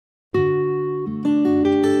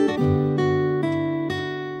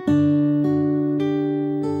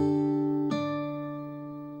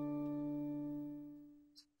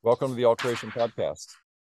Welcome to the All Creation Podcast.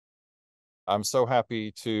 I'm so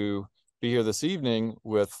happy to be here this evening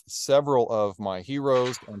with several of my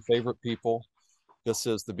heroes and favorite people. This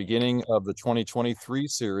is the beginning of the 2023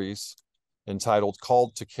 series entitled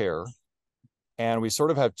Called to Care. And we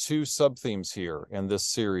sort of have two sub-themes here in this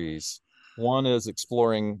series. One is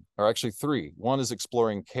exploring, or actually three. One is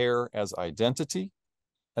exploring care as identity.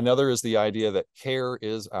 Another is the idea that care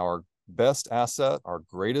is our best asset, our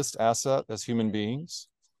greatest asset as human beings.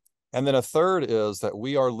 And then a third is that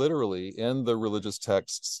we are literally in the religious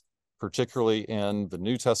texts, particularly in the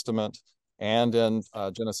New Testament and in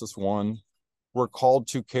Genesis 1, we're called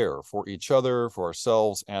to care for each other, for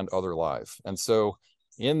ourselves, and other life. And so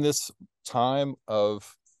in this time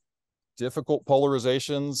of difficult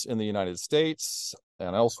polarizations in the United States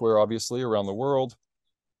and elsewhere, obviously, around the world,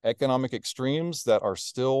 economic extremes that are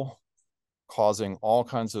still causing all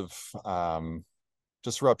kinds of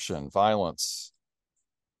disruption, violence,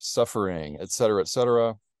 suffering, et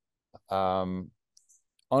cetera,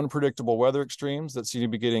 unpredictable weather extremes that seem to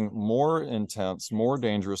be getting more intense, more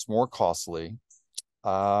dangerous, more costly,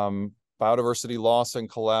 biodiversity loss and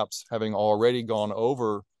collapse having already gone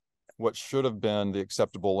over what should have been the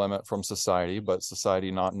acceptable limit from society, but society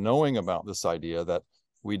not knowing about this idea that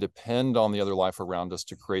we depend on the other life around us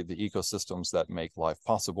to create the ecosystems that make life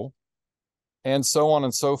possible, and so on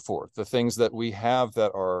and so forth. The things that we have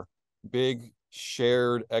that are big,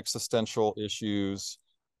 shared existential issues.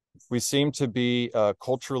 We seem to be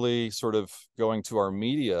culturally sort of going to our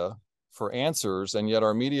media for answers, and yet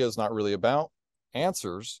our media is not really about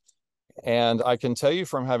answers. And I can tell you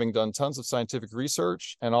from having done tons of scientific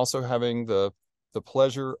research and also having the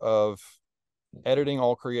pleasure of editing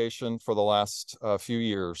All Creation for the last few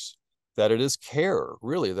years, that it is care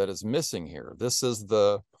really that is missing here. This is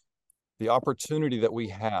the opportunity that we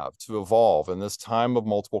have to evolve in this time of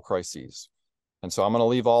multiple crises. And so I'm going to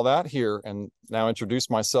leave all that here and now introduce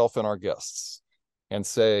myself and our guests and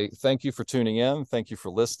say thank you for tuning in. Thank you for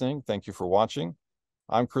listening. Thank you for watching.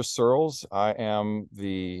 I'm Chris Searles. I am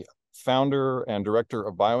the founder and director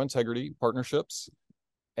of Biointegrity Partnerships.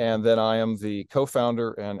 And then I am the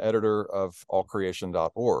co-founder and editor of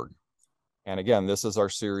allcreation.org. And again, this is our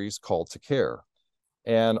series Called to Care.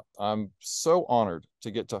 And I'm so honored to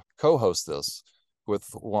get to co-host this with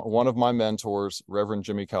one of my mentors, Reverend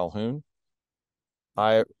Jimmy Calhoun.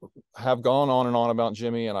 I have gone on and on about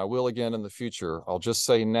Jimmy, and I will again in the future. I'll just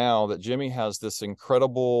say now that Jimmy has this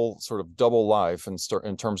incredible sort of double life in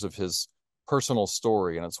terms of his personal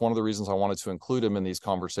story. And it's one of the reasons I wanted to include him in these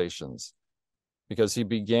conversations, because he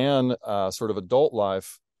began sort of adult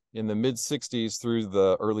life in the mid-60s through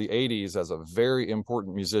the early 80s as a very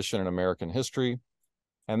important musician in American history,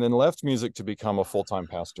 and then left music to become a full-time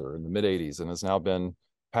pastor in the mid-80s and has now been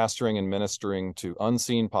pastoring and ministering to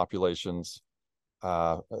unseen populations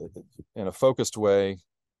in a focused way,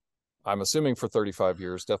 I'm assuming for 35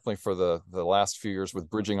 years, definitely for the last few years with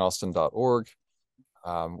bridgingaustin.org,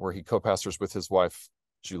 where he co-pastors with his wife,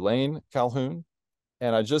 Julaine Calhoun.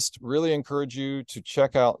 And I just really encourage you to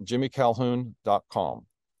check out jimmycalhoun.com,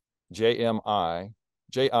 Jimi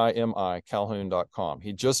Calhoun.com.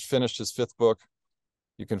 He just finished his 5th book.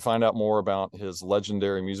 You can find out more about his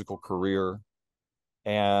legendary musical career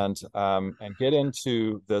and get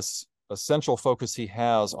into this essential focus he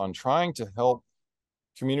has on trying to help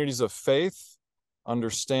communities of faith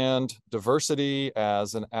understand diversity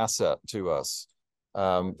as an asset to us.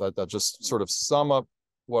 That just sort of sum up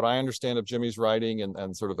what I understand of Jimmy's writing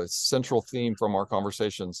and sort of a central theme from our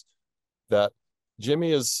conversations, that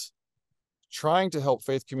Jimmy is trying to help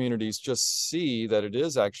faith communities just see that it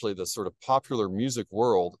is actually the sort of popular music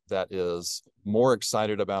world that is more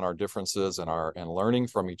excited about our differences and learning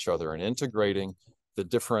from each other and integrating the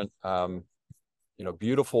different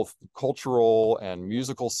beautiful cultural and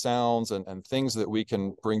musical sounds and things that we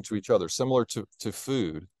can bring to each other, similar to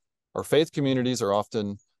food. Our faith communities are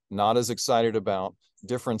often not as excited about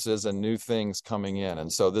differences and new things coming in. And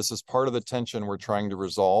so this is part of the tension we're trying to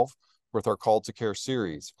resolve with our Call to Care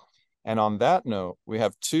series. And on that note, we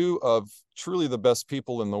have two of truly the best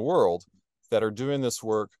people in the world that are doing this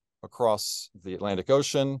work across the Atlantic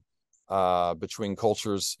Ocean, between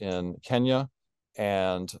cultures in Kenya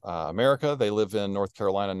and America. They live in North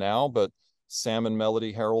Carolina now, but Sam and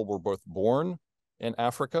Melody Harrell were both born in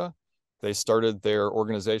Africa. They started their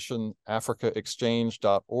organization,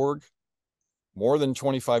 africaexchange.org, more than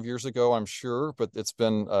 25 years ago, I'm sure, but it's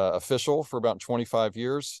been official for about 25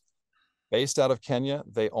 years. Based out of Kenya.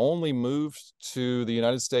 They only moved to the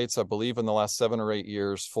United States, I believe, in the last 7 or 8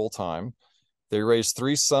 years full-time. They raised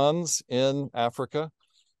 3 sons in Africa.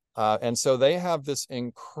 And so they have this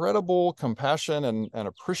incredible compassion and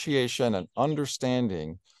appreciation and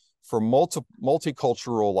understanding for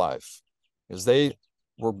multicultural life, is they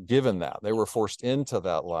were given that. They were forced into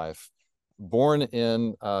that life. Born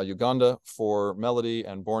in Uganda for Melody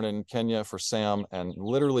and born in Kenya for Sam, and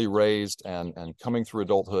literally raised and coming through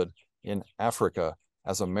adulthood in Africa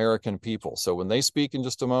as American people. So when they speak in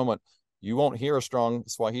just a moment, you won't hear a strong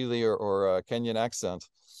Swahili or a Kenyan accent.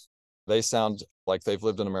 They sound like they've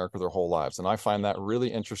lived in America their whole lives. And I find that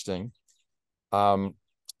really interesting. And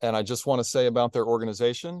I just want to say about their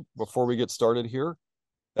organization before we get started here,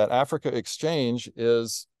 that Africa Exchange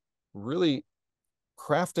is really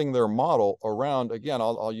crafting their model around, again,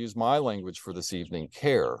 I'll use my language for this evening,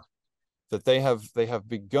 care. That they have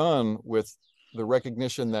begun with the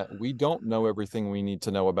recognition that we don't know everything we need to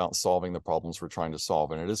know about solving the problems we're trying to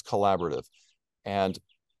solve, and it is collaborative. And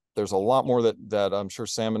there's a lot more that I'm sure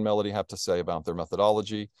Sam and Melody have to say about their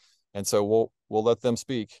methodology, and so we'll let them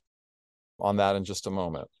speak on that in just a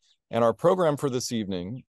moment. And our program for this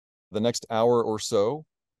evening, the next hour or so,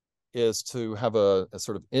 is to have a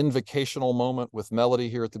sort of invocational moment with Melody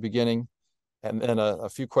here at the beginning, and then a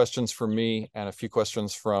few questions from me and a few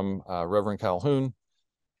questions from Reverend Calhoun.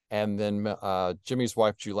 And then Jimmy's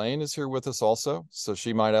wife, Julaine, is here with us also. So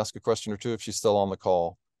she might ask a question or two if she's still on the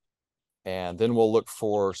call. And then we'll look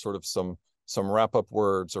for sort of some wrap-up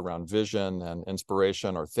words around vision and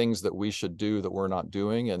inspiration, or things that we should do that we're not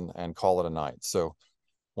doing, and call it a night. So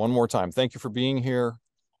one more time, thank you for being here.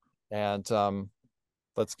 And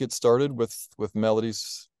let's get started with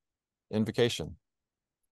Melody's invocation.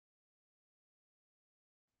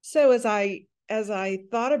 So as I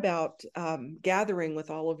thought about gathering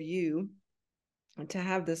with all of you to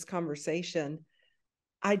have this conversation,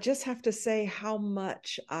 I just have to say how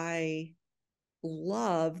much I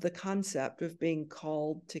love the concept of being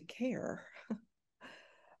called to care.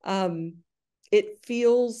 It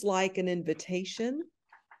feels like an invitation,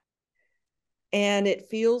 and it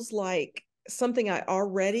feels like something I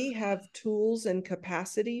already have tools and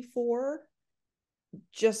capacity for,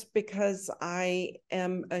 just because I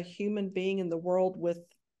am a human being in the world with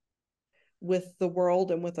the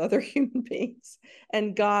world and with other human beings.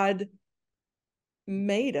 And God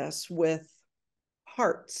made us with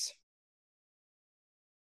hearts.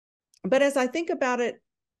 But as I think about it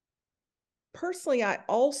personally, I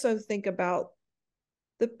also think about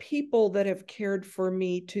the people that have cared for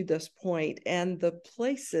me to this point, and the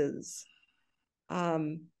places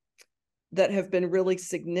that have been really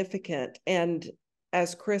significant. And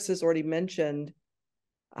as Chris has already mentioned,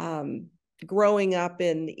 growing up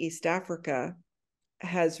in East Africa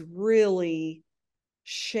has really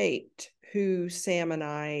shaped who Sam and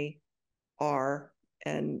I are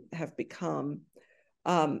and have become.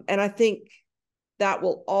 And I think that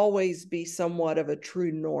will always be somewhat of a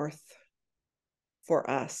true north for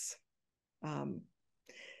us.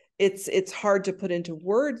 It's hard to put into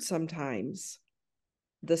words sometimes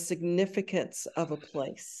the significance of a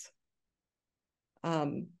place.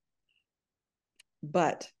 But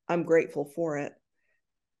I'm grateful for it.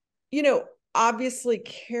 You know, obviously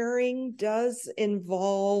caring does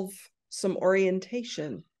involve some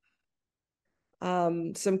orientation,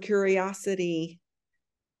 some curiosity,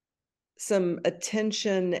 some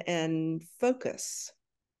attention and focus.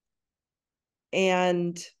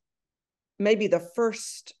 And maybe the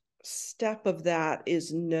first step of that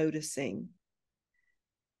is noticing.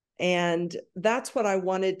 And that's what I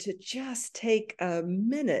wanted to just take a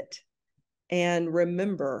minute and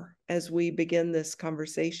remember as we begin this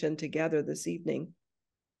conversation together this evening.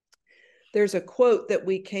 There's a quote that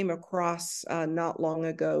we came across not long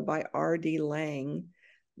ago by R.D. Laing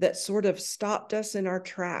that sort of stopped us in our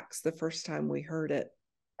tracks the first time we heard it.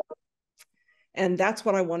 And that's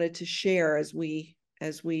what I wanted to share as we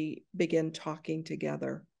begin talking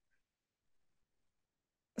together.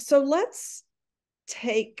 So let's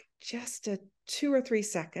take just 2 or 3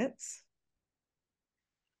 seconds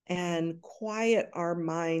and quiet our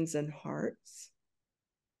minds and hearts.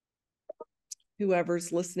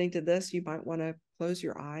 Whoever's listening to this, you might want to close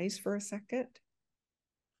your eyes for a second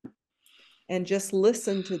and just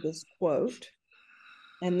listen to this quote.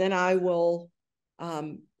 And then I will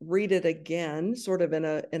read it again, sort of in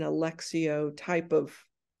a Lectio type of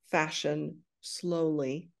fashion,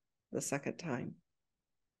 slowly, the second time.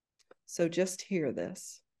 So just hear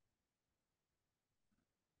this.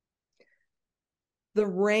 The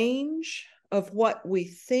range of what we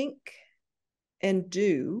think and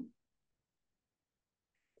do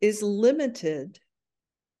is limited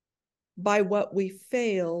by what we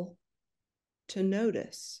fail to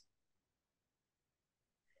notice.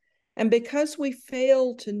 And because we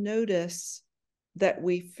fail to notice that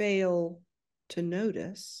we fail to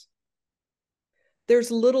notice,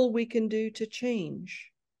 there's little we can do to change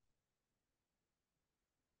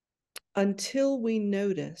until we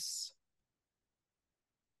notice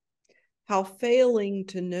how failing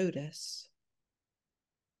to notice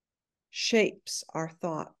shapes our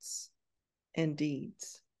thoughts and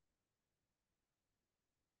deeds.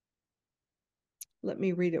 Let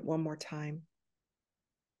me read it one more time.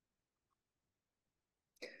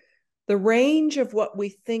 The range of what we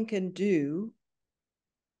think and do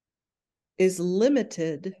is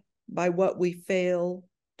limited by what we fail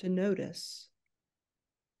to notice.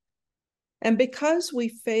 And because we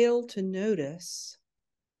fail to notice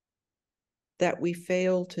that we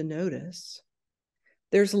fail to notice,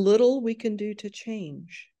 there's little we can do to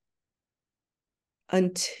change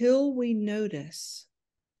until we notice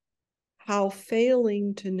how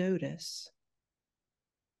failing to notice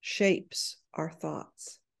shapes our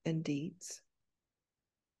thoughts and deeds.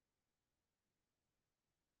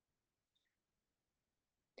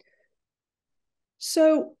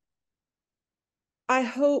 So I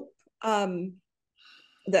hope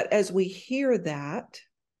that as we hear that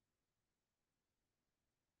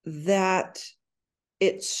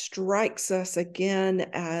it strikes us again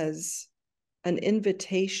as an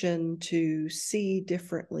invitation to see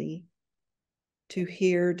differently, to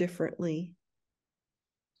hear differently,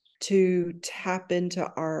 to tap into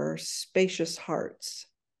our spacious hearts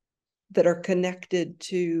that are connected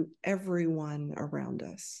to everyone around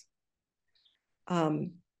us.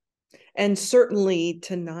 And certainly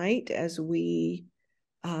tonight, as we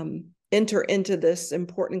enter into this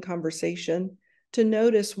important conversation, to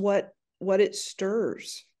notice what it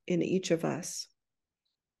stirs in each of us.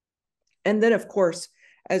 And then, of course,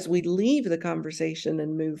 as we leave the conversation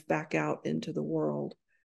and move back out into the world.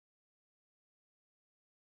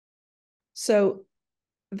 So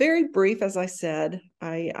very brief, as I said,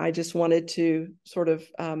 I just wanted to sort of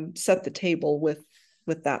set the table with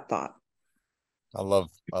that thought. I love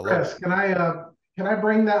Chris, can I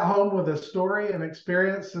bring that home with a story and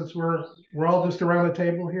experience, since we're all just around the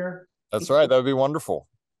table here? That's right. That would be wonderful.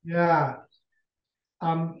 Yeah.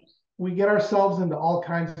 We get ourselves into all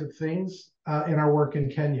kinds of things in our work in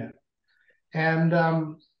Kenya. And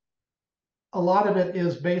a lot of it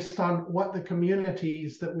is based on what the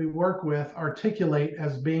communities that we work with articulate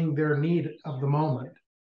as being their need of the moment.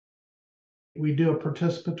 We do a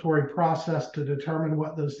participatory process to determine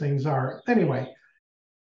what those things are. Anyway,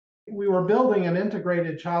 we were building an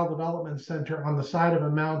integrated child development center on the side of a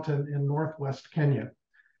mountain in northwest Kenya.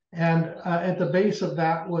 And at the base of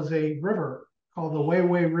that was a river called the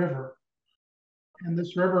Wewe River. And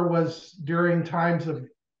this river was, during times of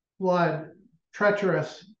flood,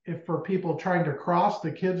 treacherous for people trying to cross,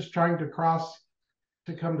 the kids trying to cross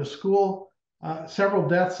to come to school. Several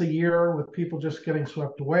deaths a year with people just getting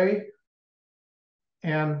swept away.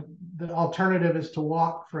 And the alternative is to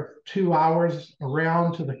walk for 2 hours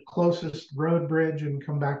around to the closest road bridge and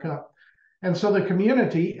come back up. And so the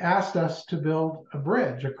community asked us to build a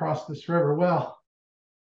bridge across this river. Well,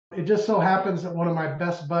 it just so happens that one of my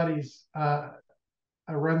best buddies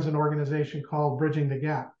runs an organization called Bridging the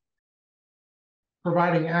Gap,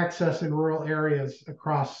 providing access in rural areas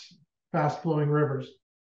across fast-flowing rivers.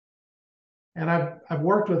 And I've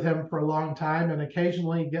worked with him for a long time, and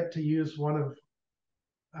occasionally get to use one of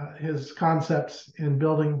his concepts in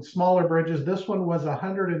building smaller bridges. This one was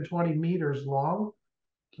 120 meters long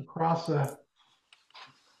across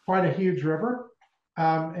quite a huge river.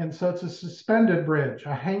 And so it's a suspended bridge,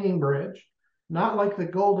 a hanging bridge, not like the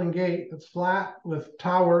Golden Gate that's flat with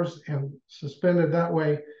towers and suspended that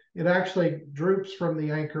way. It actually droops from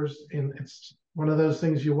the anchors, and it's one of those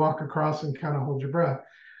things you walk across and kind of hold your breath.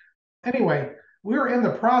 Anyway, we were in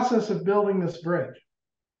the process of building this bridge.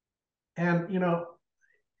 And, you know,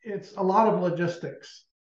 it's a lot of logistics.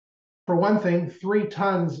 For one thing, 3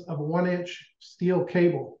 tons of 1-inch steel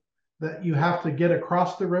cable that you have to get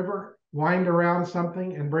across the river, wind around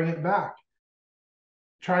something, and bring it back.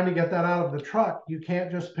 Trying to get that out of the truck, you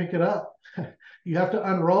can't just pick it up. You have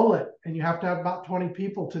to unroll it, and you have to have about 20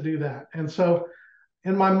 people to do that. And so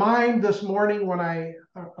in my mind this morning, when I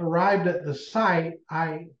arrived at the site,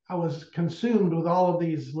 I was consumed with all of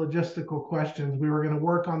these logistical questions. We were going to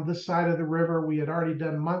work on this side of the river. We had already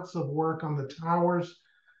done months of work on the towers,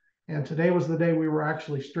 and today was the day we were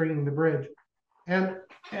actually stringing the bridge. And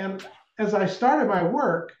as I started my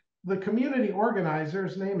work, the community organizer,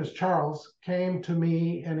 his name is Charles, came to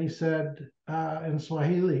me and he said in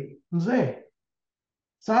Swahili, "Mzee,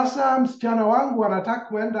 sasa msichana wangu anataka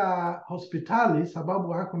kwenda hospitali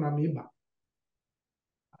sababu hakuna mimba.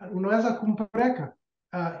 Unaweza kumpeleka?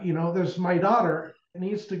 You know, there's my daughter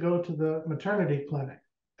needs to go to the maternity clinic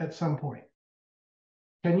at some point.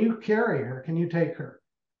 Can you carry her? Can you take her?"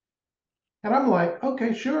 And I'm like,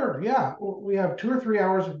 okay, sure. Yeah. We have 2 or 3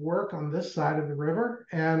 hours of work on this side of the river.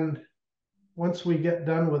 And once we get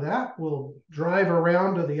done with that, we'll drive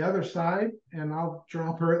around to the other side and I'll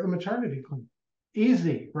drop her at the maternity clinic.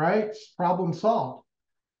 Easy, right? Problem solved.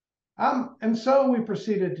 And so we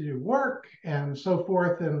proceeded to do work and so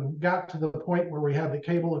forth and got to the point where we had the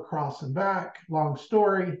cable across and back, long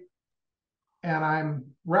story. And I'm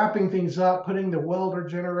wrapping things up, putting the welder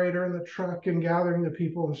generator in the truck and gathering the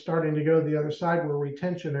people and starting to go to the other side where we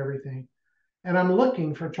tension everything. And I'm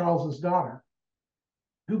looking for Charles's daughter,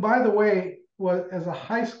 who, by the way, was as a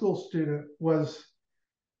high school student, was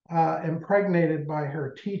impregnated by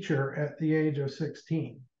her teacher at the age of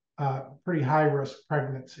 16, pretty high risk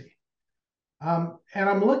pregnancy. And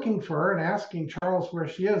I'm looking for her and asking Charles where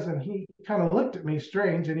she is. And he kind of looked at me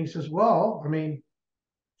strange and he says, well, I mean,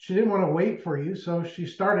 she didn't want to wait for you, so she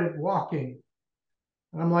started walking.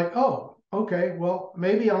 And I'm like, oh, okay, well,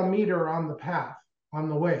 maybe I'll meet her on the path, on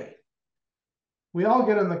the way. We all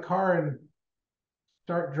get in the car and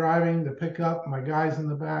start driving to pick up my guys in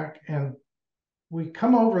the back. And we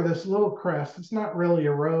come over this little crest. It's not really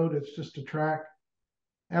a road, it's just a track.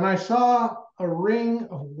 And I saw a ring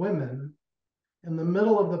of women in the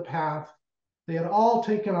middle of the path. They had all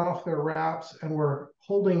taken off their wraps and were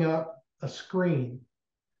holding up a screen.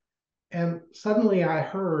 And suddenly I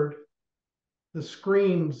heard the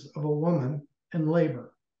screams of a woman in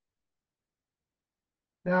labor.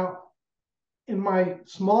 Now, in my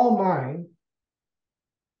small mind,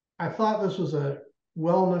 I thought this was a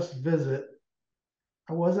wellness visit.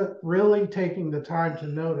 I wasn't really taking the time to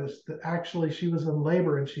notice that actually she was in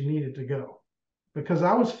labor and she needed to go, because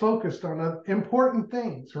I was focused on important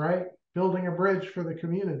things, right? Building a bridge for the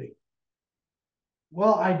community.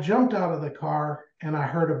 Well, I jumped out of the car and I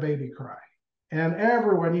heard a baby cry. And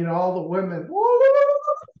everyone, all the women,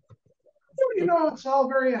 it's all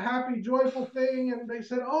very happy, joyful thing. And they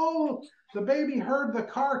said, oh, the baby heard the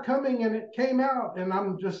car coming and it came out. And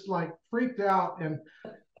I'm just like freaked out. And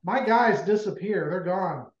my guys disappear. They're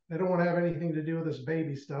gone. They don't want to have anything to do with this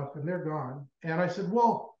baby stuff. And they're gone. And I said,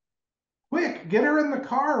 well, quick, get her in the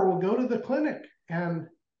car. We'll go to the clinic. And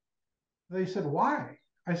they said, why?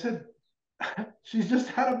 I said, she's just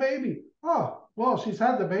had a baby. Oh, well, she's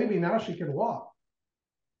had the baby. Now she can walk.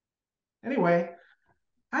 Anyway,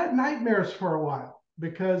 I had nightmares for a while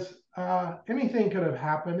because anything could have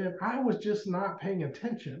happened. And I was just not paying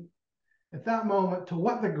attention at that moment to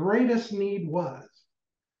what the greatest need was.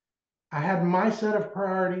 I had my set of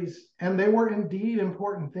priorities, and they were indeed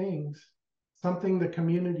important things, something the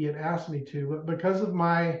community had asked me to. But because of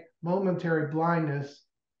my momentary blindness,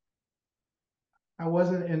 I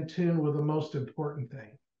wasn't in tune with the most important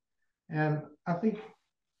thing. And I think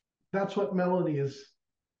that's what Melody is.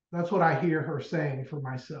 That's what I hear her saying for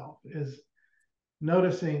myself, is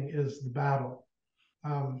noticing is the battle,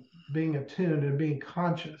 being attuned and being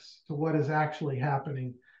conscious to what is actually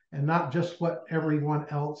happening and not just what everyone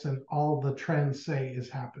else and all the trends say is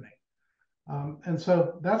happening. And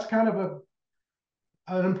so that's kind of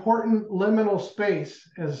an important liminal space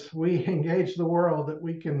as we engage the world, that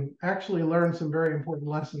we can actually learn some very important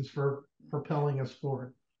lessons for propelling us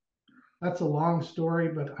forward. That's a long story,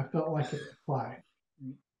 but I felt like it applied.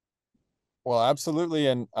 Well, absolutely.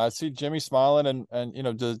 And I see Jimmy smiling and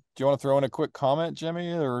do you want to throw in a quick comment,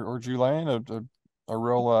 Jimmy or Julaine, a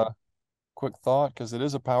real quick thought? Because it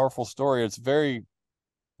is a powerful story. It's very,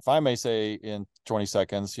 if I may say in 20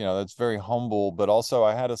 seconds, that's very humble, but also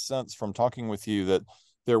I had a sense from talking with you that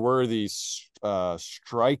there were these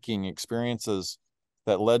striking experiences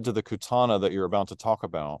that led to the Kutana that you're about to talk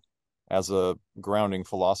about as a grounding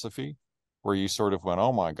philosophy, where you sort of went,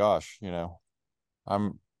 oh my gosh,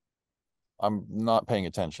 I'm not paying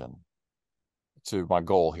attention to my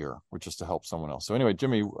goal here, which is to help someone else. So anyway,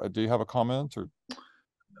 Jimmy, do you have a comment or?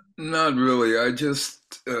 Not really. I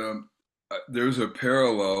just, there's a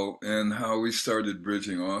parallel in how we started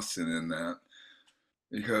Bridging Austin in that,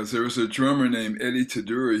 because there was a drummer named Eddie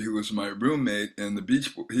Taduri who was my roommate in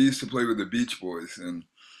the he used to play with the Beach Boys, and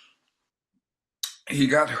he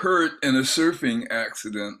got hurt in a surfing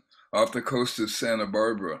accident off the coast of Santa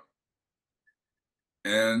Barbara.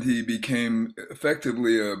 And he became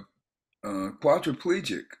effectively a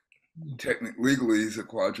quadriplegic. Legally, he's a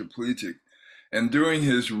quadriplegic. And during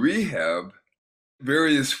his rehab,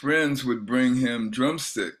 various friends would bring him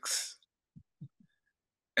drumsticks.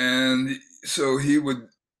 And so he would,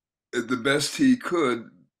 the best he could,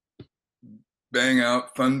 bang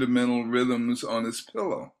out fundamental rhythms on his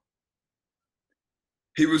pillow.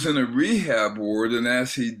 He was in a rehab ward, and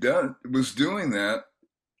as he was doing that,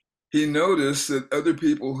 he noticed that other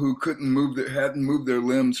people who hadn't moved their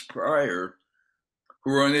limbs prior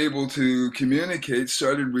who were unable to communicate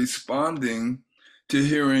started responding to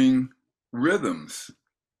hearing rhythms.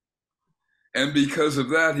 And because of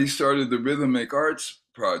that, he started the Rhythmic Arts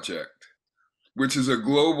Project, which is a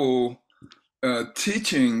global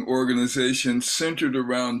teaching organization centered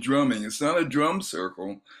around drumming. It's not a drum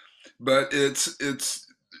circle, but it's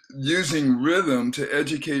using rhythm to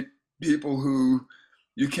educate people who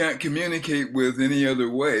you can't communicate with any other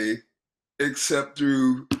way except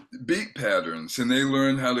through beat patterns. And they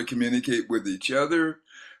learn how to communicate with each other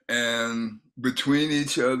and between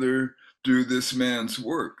each other through this man's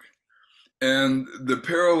work. And the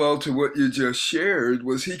parallel to what you just shared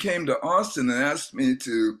was he came to Austin and asked me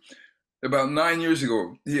to, about 9 years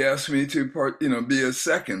ago, he asked me to be a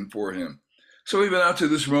second for him. So we went out to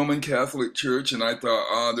this Roman Catholic church, and I thought,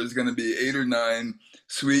 oh, there's going to be 8 or 9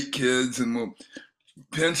 sweet kids, and we'll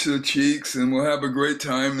pinch the cheeks, and we'll have a great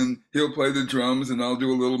time, and he'll play the drums, and I'll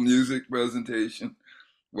do a little music presentation.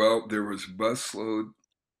 Well, there was busload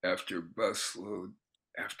after busload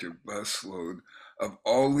after busload of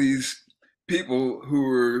all these people who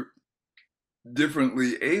were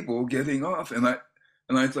differently able getting off, and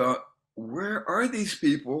I thought, where are these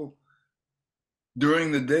people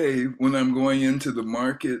during the day when I'm going into the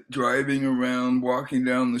market, driving around, walking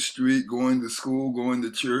down the street, going to school, going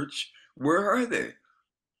to church? Where are they?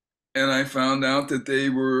 And I found out that they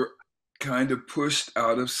were kind of pushed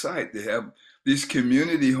out of sight. They have these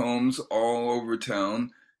community homes all over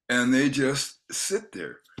town, and they just sit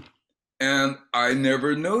there. And I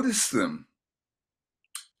never noticed them.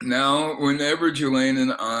 Now, whenever Jelaine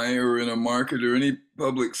and I are in a market or any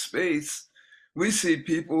public space, we see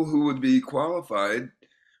people who would be qualified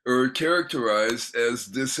or characterized as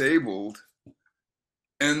disabled,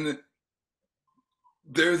 and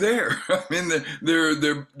they're there. I mean,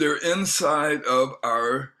 they're inside of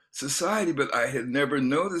our society, but I had never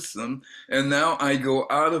noticed them, and now I go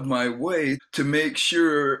out of my way to make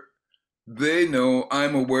sure they know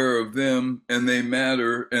I'm aware of them, and they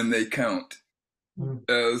matter, and they count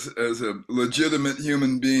as a legitimate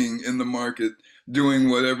human being in the market, doing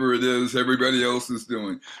whatever it is everybody else is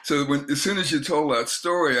doing. So as soon as you told that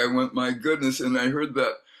story, I went, my goodness, and I heard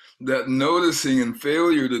that noticing and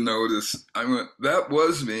failure to notice. I went, that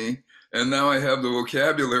was me, and now I have the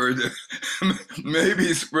vocabulary to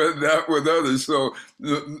maybe spread that with others. So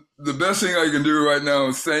the best thing I can do right now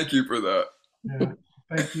is thank you for that. Yeah,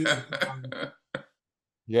 thank you.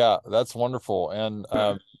 Yeah, that's wonderful. And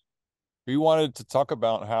we wanted to talk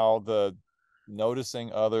about how the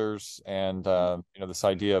noticing others and this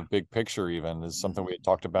idea of big picture even is something we had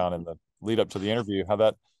talked about in the lead up to the interview, how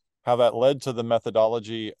that led to the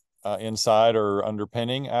methodology inside or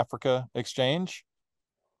underpinning Africa Exchange,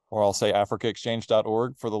 or I'll say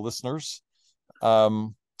africaexchange.org for the listeners.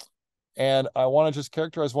 And I want to just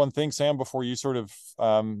characterize one thing, Sam, before you sort of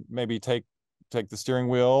maybe take the steering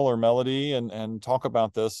wheel, or Melody, and talk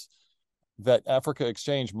about this. That Africa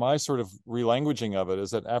Exchange, my sort of relanguaging of it is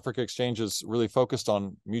that Africa Exchange is really focused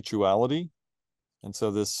on mutuality. And so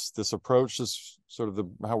this approach is sort of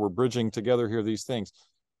how we're bridging together here these things.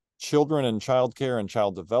 Children and childcare and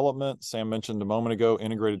child development. Sam mentioned a moment ago,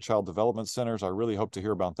 integrated child development centers. I really hope to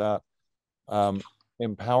hear about that.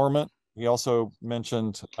 Empowerment. He also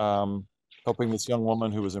mentioned helping this young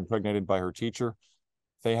woman who was impregnated by her teacher.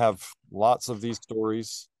 They have lots of these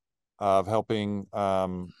stories of helping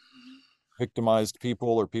victimized people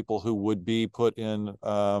or people who would be put in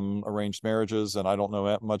arranged marriages. And I don't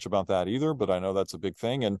know much about that either, but I know that's a big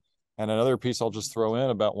thing. And another piece I'll just throw in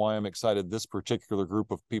about why I'm excited this particular group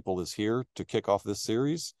of people is here to kick off this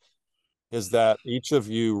series is that each of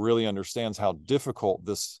you really understands how difficult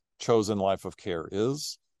this chosen life of care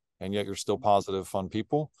is, and yet you're still positive, fun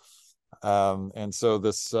people. And so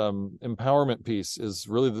this empowerment piece is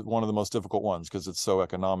really one of the most difficult ones because it's so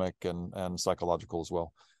economic and psychological as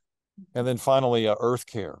well. And then finally, earth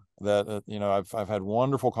care. That I've had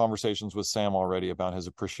wonderful conversations with Sam already about his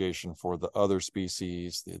appreciation for the other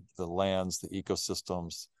species, the lands, the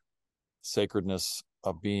ecosystems, sacredness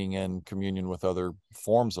of being in communion with other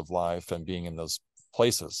forms of life and being in those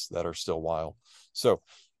places that are still wild. So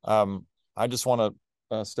I just want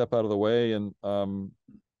to step out of the way and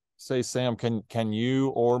say, Sam, can you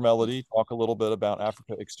or Melody talk a little bit about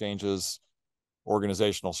Africa Exchange's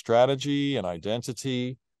organizational strategy and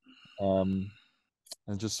identity? And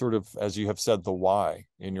just sort of, as you have said, the why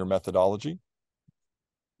in your methodology?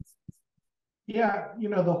 Yeah,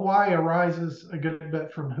 the why arises a good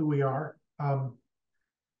bit from who we are.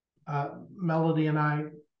 Melody and I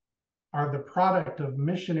are the product of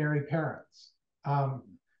missionary parents.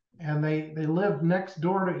 And they lived next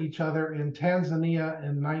door to each other in Tanzania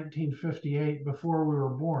in 1958 before we were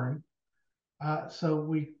born. So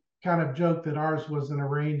we kind of joked that ours was an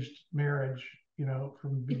arranged marriage,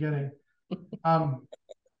 from the beginning.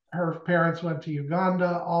 Her parents went to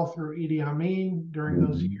Uganda all through Idi Amin during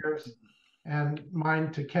those years, and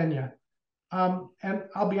mine to Kenya. And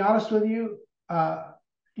I'll be honest with you,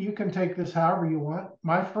 you can take this however you want.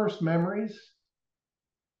 My first memories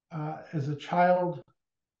as a child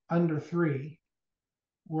under 3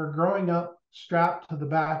 were growing up strapped to the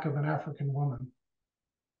back of an African woman.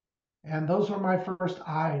 And those were my first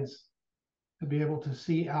eyes to be able to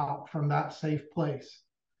see out from that safe place.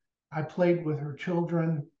 I played with her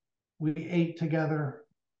children. We ate together.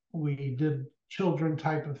 We did children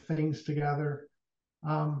type of things together.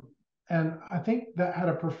 And I think that had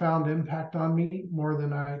a profound impact on me, more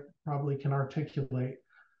than I probably can articulate.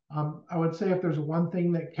 I would say if there's one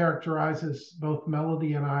thing that characterizes both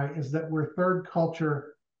Melody and I, is that we're third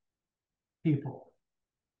culture people.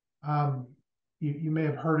 You may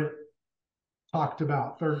have heard it talked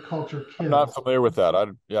about, third culture kids. I'm not familiar with that. I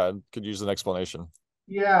could use an explanation.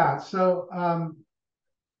 Yeah, so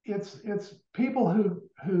it's people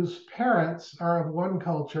whose parents are of one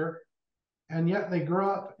culture, and yet they grow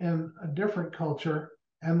up in a different culture,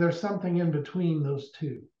 and there's something in between those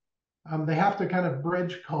two. They have to kind of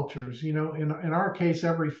bridge cultures. In our case,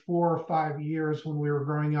 every 4 or 5 years when we were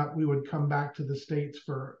growing up, we would come back to the States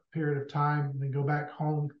for a period of time and then go back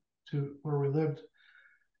home to where we lived.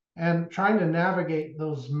 And trying to navigate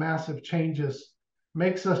those massive changes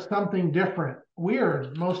makes us something different,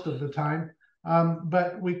 weird most of the time.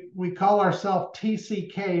 But we call ourselves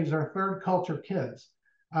TCKs, or third culture kids.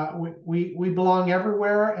 We belong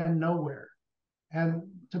everywhere and nowhere. And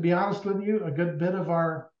to be honest with you, a good bit of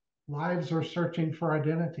our lives are searching for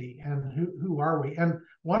identity and who are we? And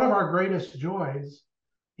one of our greatest joys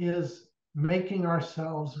is making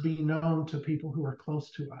ourselves be known to people who are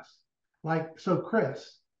close to us. So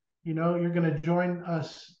Chris, you're going to join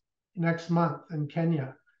us next month in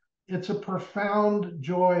Kenya. It's a profound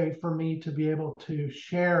joy for me to be able to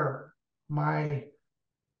share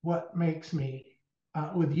what makes me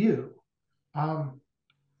with you.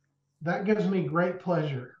 That gives me great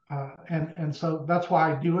pleasure. And so that's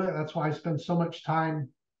why I do it. That's why I spend so much time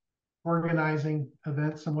organizing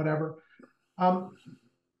events and whatever.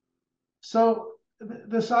 So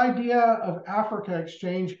this idea of Africa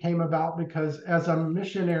Exchange came about because as a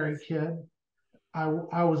missionary kid,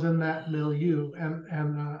 I was in that milieu,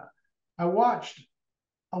 and I watched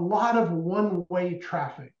a lot of one-way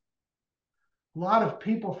traffic. A lot of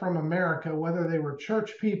people from America, whether they were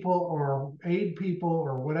church people or aid people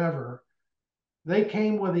or whatever, they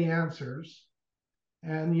came with the answers.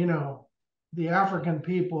 And, the African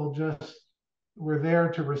people just were there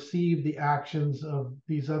to receive the actions of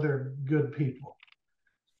these other good people.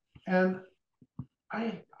 And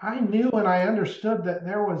I knew and I understood that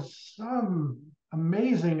there was some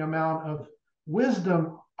amazing amount of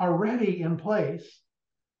wisdom already in place.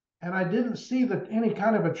 And I didn't see any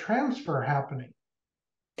kind of a transfer happening.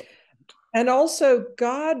 And also,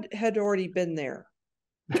 God had already been there.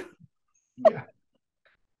 Yeah.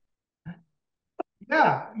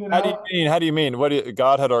 Yeah. How do you mean?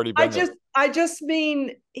 God had already been there? I just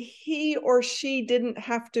mean he or she didn't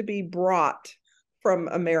have to be brought from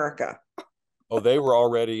America. Oh, they were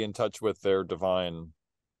already in touch with their divine.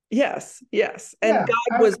 Yes. And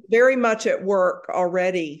God was very much at work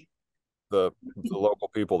already. The local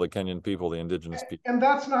people, the Kenyan people, the indigenous people. And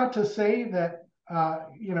that's not to say that,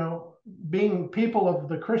 being people of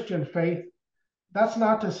the Christian faith, that's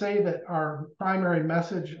not to say that our primary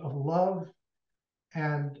message of love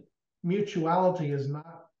and mutuality is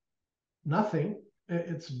nothing.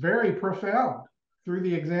 It's very profound through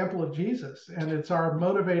the example of Jesus, and it's our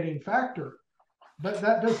motivating factor. But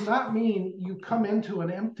that does not mean you come into an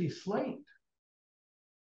empty slate.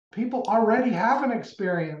 People already have an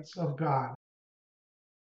experience of God.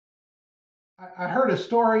 I heard a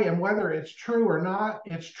story, and whether it's true or not,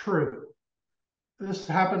 it's true. This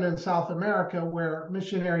happened in South America, where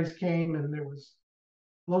missionaries came, and there was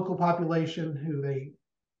local population who they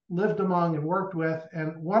lived among and worked with.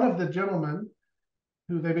 And one of the gentlemen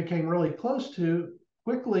who they became really close to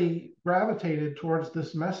quickly gravitated towards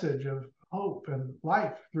this message of hope and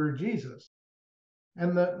life through Jesus.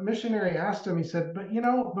 And the missionary asked him, he said, but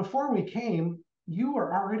before we came, you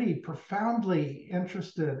were already profoundly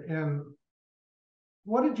interested in,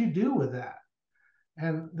 what did you do with that?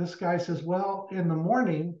 And this guy says, well, in the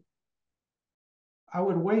morning, I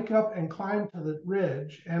would wake up and climb to the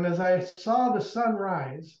ridge. And as I saw the sun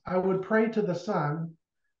rise, I would pray to the sun,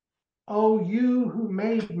 oh, you who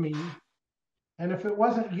made me. And if it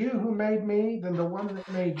wasn't you who made me, then the one that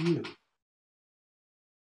made you.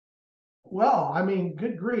 Well,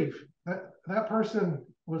 good grief. that person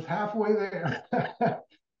was halfway there.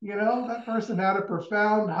 That person had a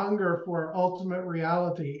profound hunger for ultimate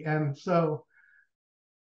reality. And so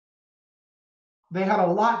they had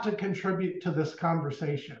a lot to contribute to this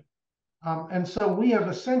conversation. And so we have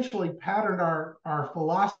essentially patterned our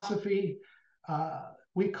philosophy.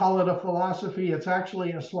 We call it a philosophy. It's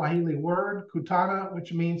actually a Swahili word, kutana,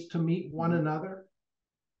 which means to meet one another,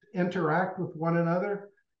 interact with one another.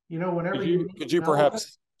 Whenever could you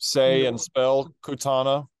perhaps say and spell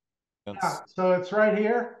kutana? Yeah, so it's right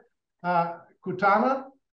here. Kutana,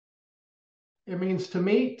 it means to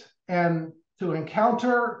meet and to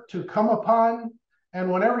encounter, to come upon.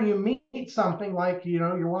 And whenever you meet something like,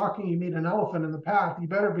 you're walking, you meet an elephant in the path, you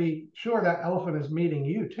better be sure that elephant is meeting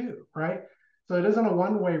you too, right? So it isn't a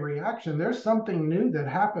one-way reaction. There's something new that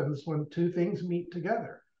happens when two things meet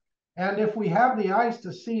together. And if we have the eyes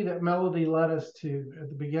to see that Melody led us to at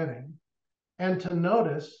the beginning, and to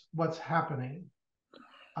notice what's happening,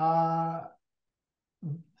 some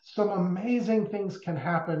amazing things can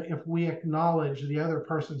happen if we acknowledge the other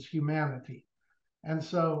person's humanity. And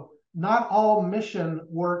so not all mission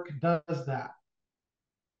work does that.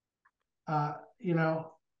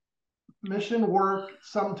 Mission work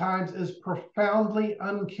sometimes is profoundly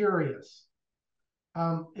uncurious.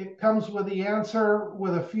 It comes with the answer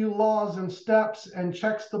with a few laws and steps and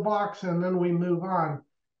checks the box, and then we move on.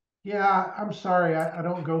 Yeah, I'm sorry, I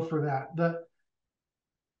don't go for that.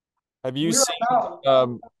 Have you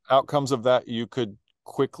seen outcomes of that you could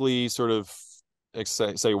quickly sort of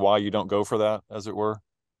say why you don't go for that, as it were?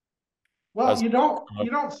 Well, you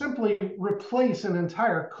don't simply replace an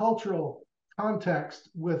entire cultural context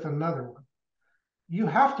with another one. You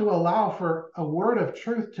have to allow for a word of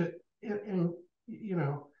truth to,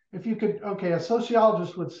 if you could, okay, a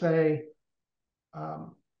sociologist would say,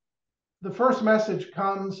 the first message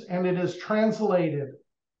comes and it is translated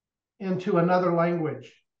into another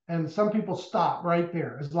language. And some people stop right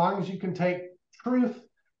there. As long as you can take truth,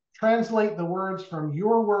 translate the words from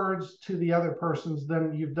your words to the other person's,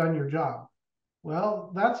 then you've done your job.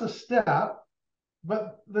 Well, that's a step.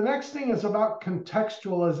 But the next thing is about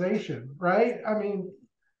contextualization, right? I mean,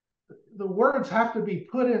 the words have to be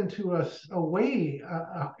put into a way,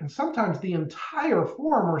 and sometimes the entire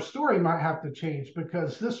form or story might have to change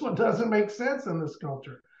because this one doesn't make sense in this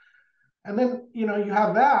culture. And then, you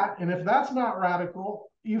have that. And if that's not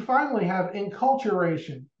radical, you finally have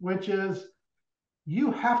enculturation, which is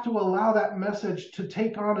you have to allow that message to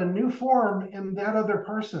take on a new form in that other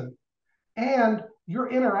person. And your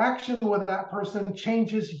interaction with that person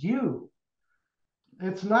changes you.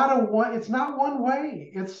 It's not one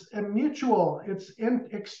way. It's a mutual, it's in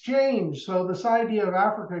exchange. So this idea of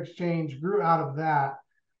Africa Exchange grew out of that.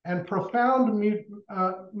 And profound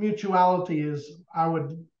mutuality is, I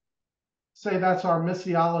would say, that's our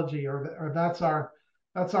missiology, or that's our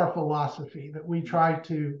philosophy that we try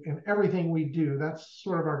to, in everything we do, that's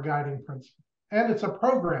sort of our guiding principle. And it's a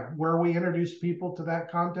program where we introduce people to that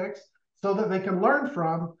context so that they can learn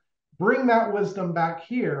from, bring that wisdom back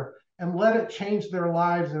here, and let it change their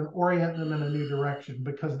lives and orient them in a new direction,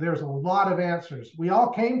 because there's a lot of answers. We all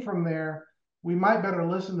came from there. We might better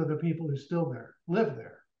listen to the people who still live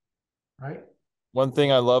there, right? One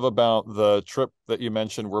thing I love about the trip that you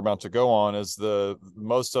mentioned we're about to go on is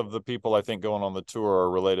most of the people I think going on the tour are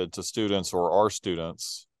related to students or are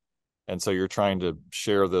students. And so you're trying to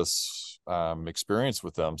share this experience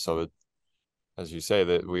with them so that, as you say,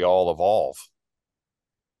 that we all evolve.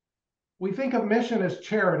 We think of mission as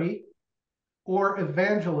charity or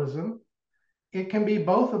evangelism. It can be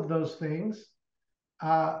both of those things,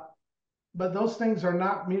 but those things are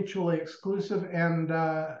not mutually exclusive, and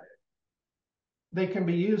they can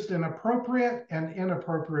be used in appropriate and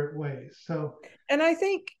inappropriate ways. So, and I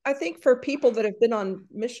think for people that have been on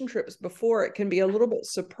mission trips before, it can be a little bit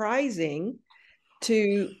surprising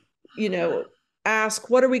to, ask,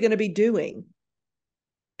 what are we going to be doing?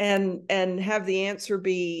 And have the answer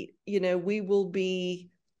be, we will be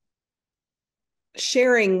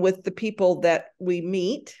sharing with the people that we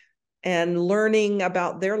meet and learning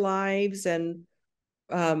about their lives and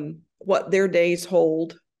what their days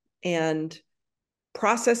hold, and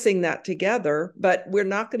processing that together. But we're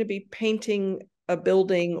not going to be painting a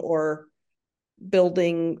building or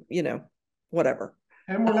building, whatever.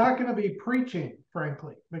 And we're not going to be preaching,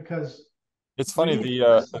 frankly, because it's funny,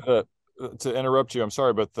 to interrupt you, I'm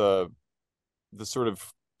sorry, but the sort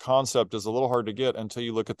of concept is a little hard to get until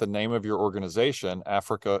you look at the name of your organization,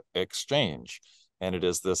 Africa Exchange. And it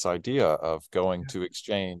is this idea of going to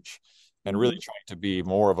exchange and really trying to be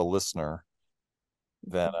more of a listener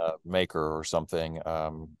than a maker or something.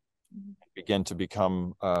 Begin to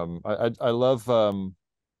become, I love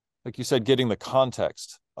like you said, getting the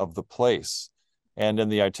context of the place. And in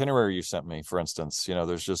the itinerary you sent me, for instance,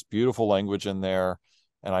 there's just beautiful language in there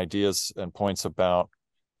and ideas and points about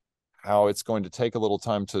how it's going to take a little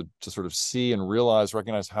time to sort of see and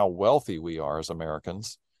recognize how wealthy we are as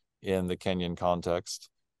Americans in the Kenyan context,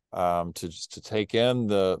 to take in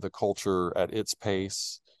the culture at its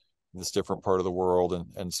pace, this different part of the world,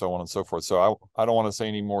 and so on and so forth. So I don't want to say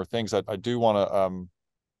any more things. I do want to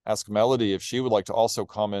ask Melody if she would like to also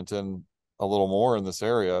comment in a little more in this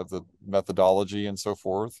area, the methodology and so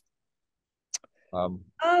forth. I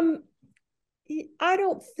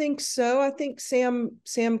don't think so. I think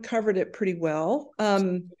Sam covered it pretty well.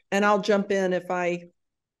 And I'll jump in if I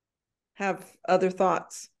have other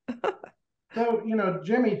thoughts. So,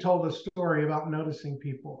 Jimmy told a story about noticing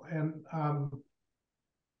people, and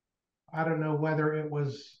I don't know whether it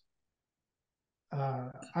was, I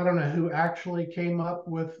don't know who actually came up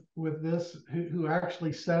with this, who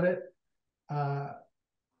actually said it,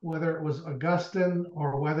 whether it was Augustine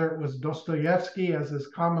or whether it was Dostoevsky, as is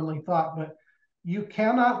commonly thought, but you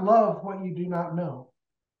cannot love what you do not know.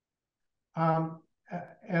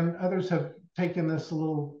 And others have taken this a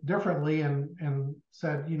little differently and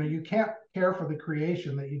said, you can't care for the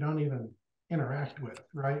creation that you don't even interact with,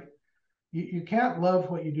 right? You can't love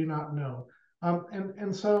what you do not know.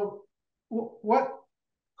 And so what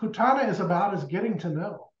Kutana is about is getting to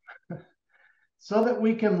know so that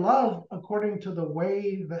we can love according to the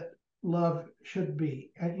way that love should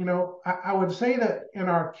be. And, I would say that in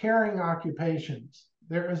our caring occupations,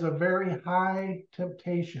 there is a very high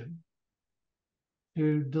temptation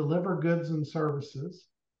to deliver goods and services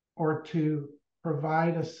or to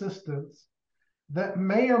provide assistance that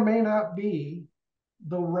may or may not be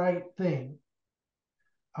the right thing.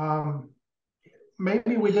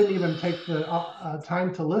 Maybe we didn't even take the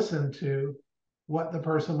time to listen to what the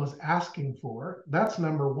person was asking for. That's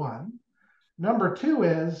number one. Number two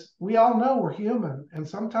is we all know we're human, and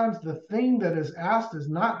sometimes the thing that is asked is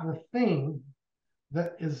not the thing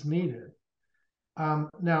that is needed.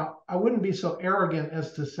 Now, I wouldn't be so arrogant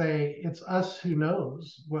as to say it's us who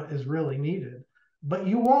knows what is really needed, but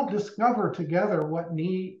you won't discover together what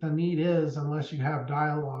the need is unless you have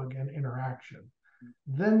dialogue and interaction.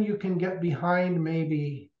 Then you can get behind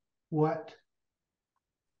maybe what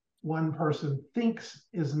one person thinks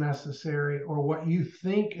is necessary or what you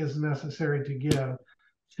think is necessary to give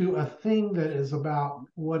to a thing that is about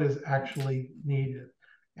what is actually needed.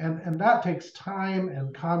 And that takes time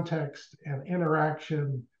and context and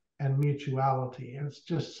interaction and mutuality. And it's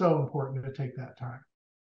just so important to take that time.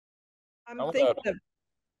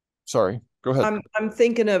 Sorry, go ahead. I'm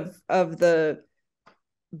thinking of the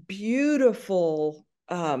beautiful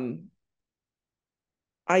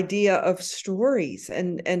idea of stories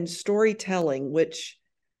and storytelling, which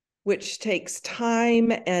takes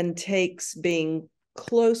time and takes being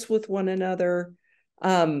close with one another,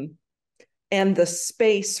 and the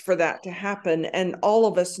space for that to happen. And all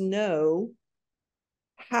of us know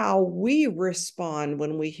how we respond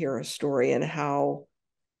when we hear a story and how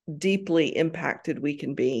deeply impacted we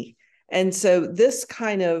can be. And so this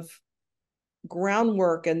kind of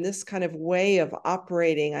groundwork and this kind of way of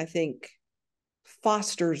operating, I think,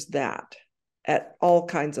 fosters that at all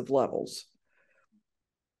kinds of levels.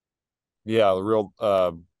 Yeah, the real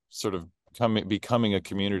sort of becoming a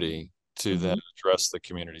community to then address the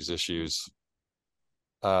community's issues.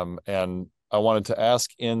 And I wanted to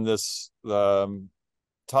ask in this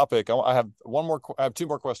topic, I have two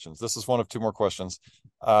more questions. This is one of two more questions.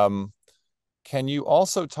 Can you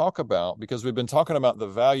also talk about, because we've been talking about the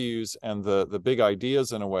values and the big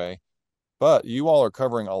ideas in a way, but you all are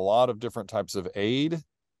covering a lot of different types of aid.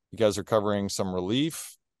 You guys are covering some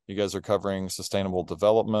relief. You guys are covering sustainable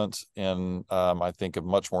development in, I think, a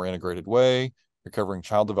much more integrated way. You're covering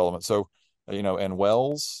child development. So, and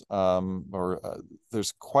wells,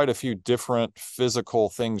 there's quite a few different physical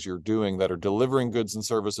things you're doing that are delivering goods and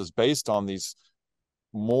services based on these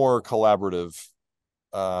more collaborative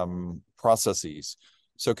processes.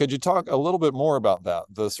 So could you talk a little bit more about that,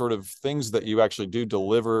 the sort of things that you actually do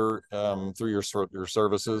deliver through your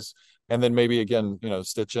services, and then maybe again,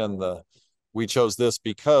 stitch in we chose this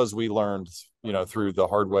because we learned, through the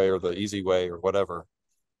hard way or the easy way or whatever,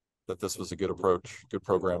 that this was a good approach, good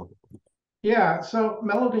program. Yeah, so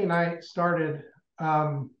Melody and I started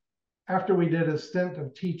after we did a stint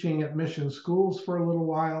of teaching at mission schools for a little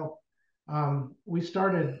while. We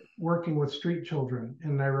started working with street children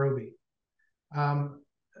in Nairobi.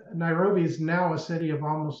 Nairobi is now a city of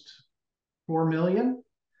almost 4 million.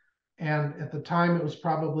 And at the time, it was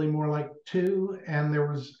probably more like 2, and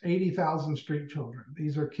there was 80,000 street children.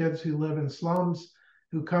 These are kids who live in slums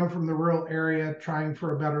who come from the rural area trying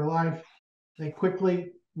for a better life. They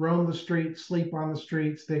quickly roam the streets, sleep on the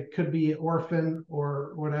streets. They could be orphaned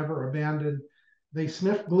or whatever, abandoned. They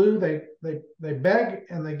sniff glue, they beg,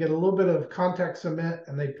 and they get a little bit of contact cement,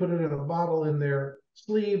 and they put it in a bottle in their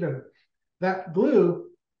sleeve. And that glue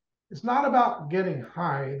is not about getting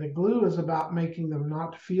high. The glue is about making them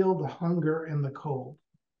not feel the hunger and the cold,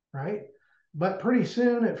 right? But pretty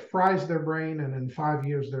soon it fries their brain, and in 5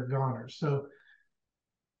 years they're goners. So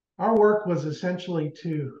our work was essentially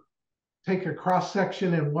to take a cross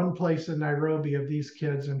section in one place in Nairobi of these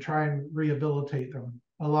kids and try and rehabilitate them,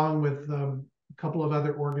 along with a couple of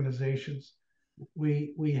other organizations.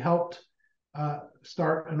 We helped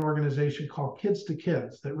start an organization called Kids to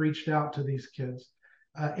Kids that reached out to these kids,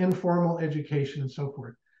 informal education and so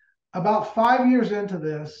forth. About 5 years into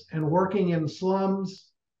this and working in slums,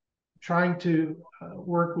 trying to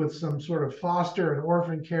work with some sort of foster and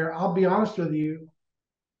orphan care, I'll be honest with you,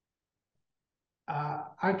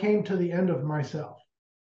 I came to the end of myself.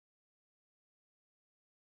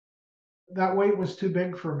 That weight was too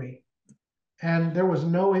big for me, and there was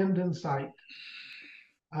no end in sight.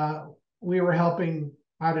 We were helping,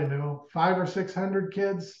 I don't know, 500 or 600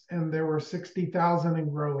 kids, and there were 60,000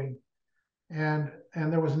 and growing, and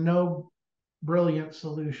there was no brilliant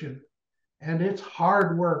solution. And it's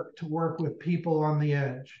hard work to work with people on the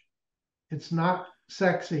edge. It's not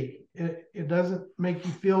sexy. It doesn't make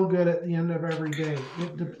you feel good at the end of every day.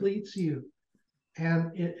 It depletes you,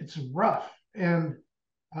 and it's rough. And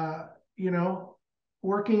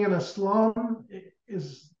working in a slum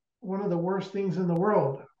is one of the worst things in the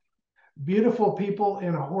world. Beautiful people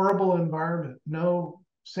in a horrible environment, no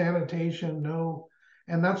sanitation,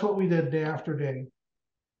 and that's what we did day after day.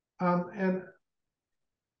 And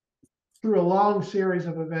through a long series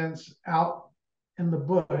of events out in the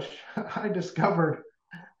bush, I discovered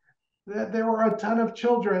that there were a ton of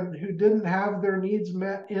children who didn't have their needs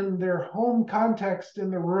met in their home context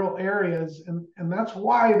in the rural areas. And that's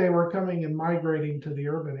why they were coming and migrating to the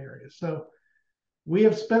urban areas. So we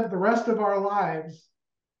have spent the rest of our lives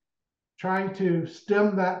trying to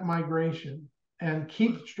stem that migration and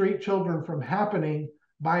keep street children from happening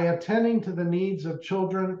by attending to the needs of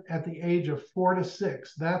children at the age of 4 to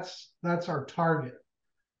 6. That's our target.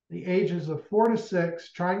 The ages of 4 to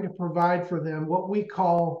 6, trying to provide for them what we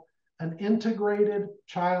call an integrated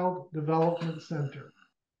child development center.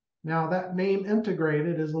 Now, that name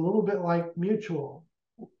integrated is a little bit like mutual.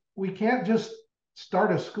 We can't just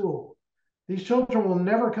start a school. These children will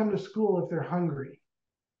never come to school if they're hungry.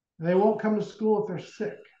 They won't come to school if they're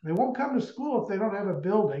sick. They won't come to school if they don't have a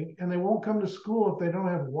building, and they won't come to school if they don't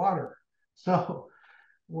have water. So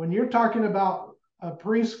when you're talking about a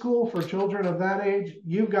preschool for children of that age,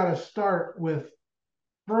 you've got to start with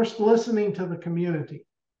first listening to the community.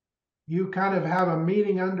 You kind of have a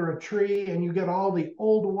meeting under a tree, and you get all the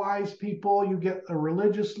old wise people, you get a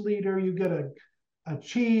religious leader, you get a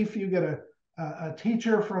chief, you get a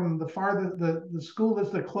teacher from the school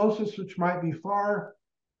that's the closest, which might be far.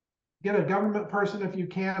 Get a government person if you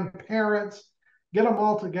can, parents, get them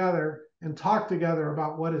all together and talk together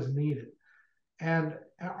about what is needed. And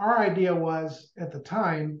our idea was, at the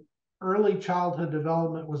time, early childhood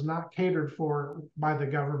development was not catered for by the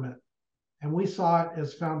government. And we saw it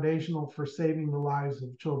as foundational for saving the lives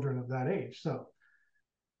of children of that age. So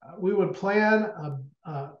we would plan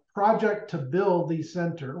a project to build the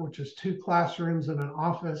center, which is 2 classrooms and an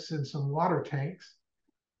office and some water tanks.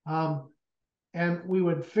 And we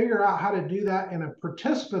would figure out how to do that in a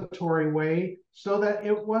participatory way so that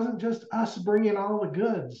it wasn't just us bringing all the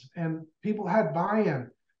goods and people had buy-in.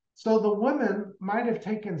 So the women might have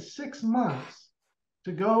taken 6 months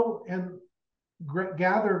to go and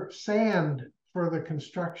gather sand for the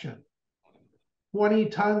construction, 20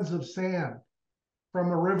 tons of sand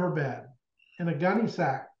from a riverbed in a gunny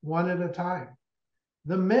sack, one at a time.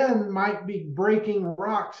 The men might be breaking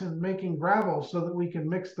rocks and making gravel so that we can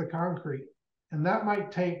mix the concrete. And that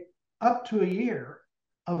might take up to a year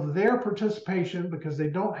of their participation because they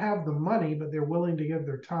don't have the money, but they're willing to give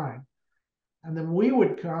their time. And then we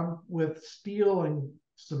would come with steel and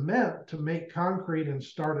cement to make concrete and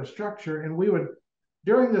start a structure. And we would,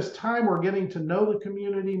 during this time, we're getting to know the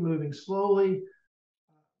community, moving slowly.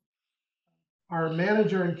 Our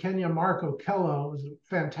manager in Kenya, Mark Okello, is a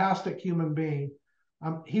fantastic human being.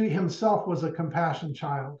 He himself was a compassion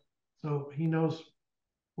child, so he knows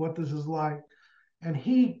what this is like. And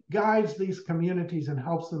he guides these communities and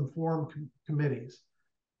helps them form committees.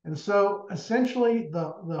 And so essentially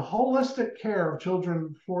the holistic care of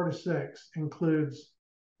children 4 to 6 includes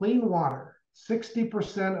clean water.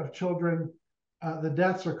 60% of children, the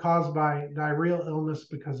deaths are caused by diarrheal illness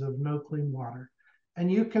because of no clean water.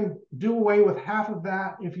 And you can do away with half of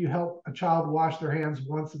that if you help a child wash their hands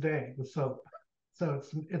once a day with soap. So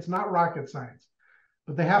it's not rocket science,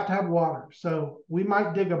 but they have to have water. So we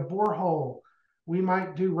might dig a borehole. We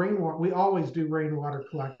might do rainwater. We always do rainwater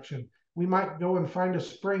collection. We might go and find a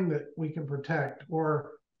spring that we can protect,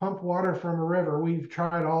 or pump water from a river. We've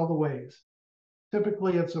tried all the ways.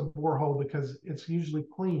 Typically, it's a borehole because it's usually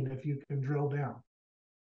clean if you can drill down.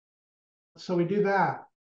 So we do that.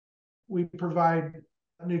 We provide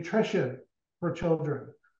nutrition for children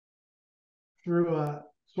through a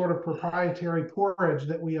sort of proprietary porridge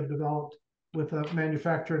that we have developed with a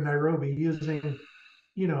manufacturer in Nairobi, using,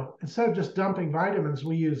 instead of just dumping vitamins,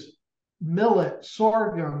 we use millet,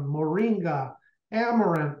 sorghum, moringa,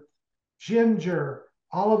 amaranth, ginger,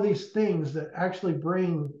 all of these things that actually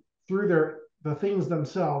bring through the things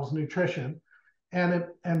themselves nutrition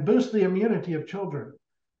and boost the immunity of children.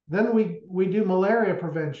 Then we do malaria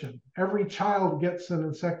prevention. Every child gets an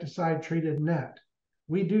insecticide treated net.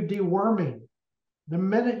 We do deworming. The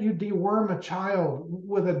minute you deworm a child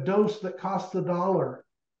with a dose that costs $1,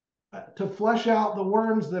 to flush out the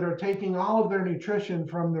worms that are taking all of their nutrition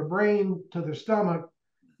from their brain to their stomach,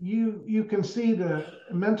 you can see the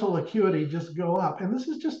mental acuity just go up. And this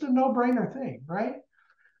is just a no-brainer thing, right?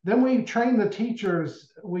 Then we train the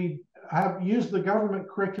teachers. We have used the government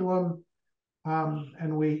curriculum,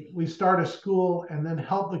 and we start a school and then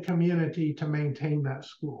help the community to maintain that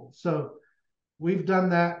school. So we've done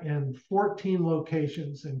that in 14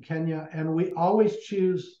 locations in Kenya, and we always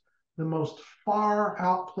choose the most far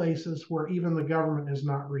out places where even the government has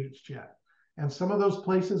not reached yet. And some of those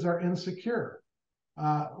places are insecure,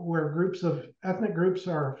 where ethnic groups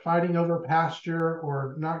are fighting over pasture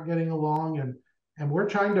or not getting along, and we're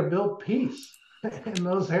trying to build peace in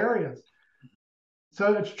those areas.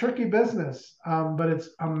 So it's tricky business, but it's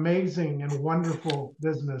amazing and wonderful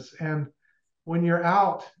business. And when you're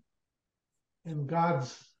out in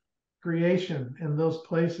God's creation in those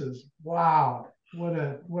places, wow, what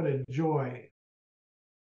a joy.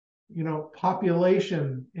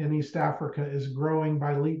 Population in East Africa is growing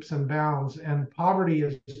by leaps and bounds, and poverty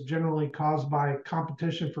is generally caused by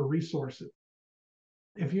competition for resources.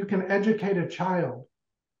 If you can educate a child,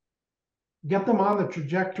 get them on the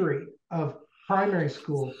trajectory of primary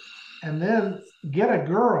school, and then get a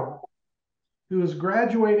girl who is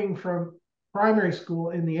graduating from primary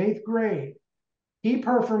school in the 8th grade, keep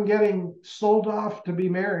her from getting sold off to be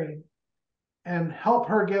married, and help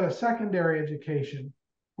her get a secondary education.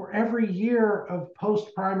 For every year of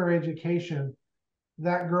post-primary education,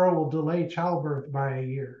 that girl will delay childbirth by a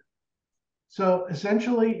year. So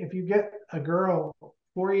essentially, if you get a girl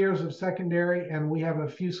 4 years of secondary, and we have a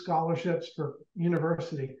few scholarships for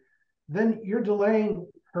university, then you're delaying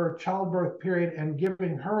her childbirth period and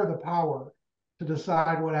giving her the power to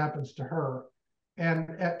decide what happens to her. And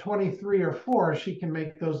at 23 or 4, she can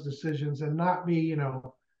make those decisions and not be,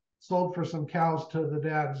 sold for some cows to the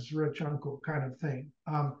dad's rich uncle kind of thing.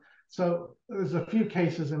 So there's a few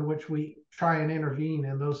cases in which we try and intervene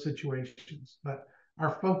in those situations, but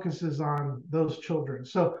our focus is on those children.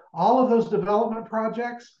 So all of those development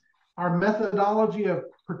projects, our methodology of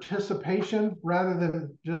participation rather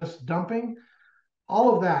than just dumping,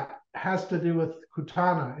 all of that has to do with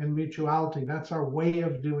Kutana and mutuality. That's our way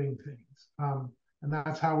of doing things. And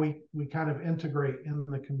that's how we kind of integrate in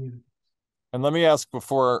the community. And let me ask,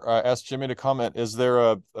 before I ask Jimmy to comment, is there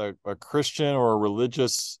a Christian or a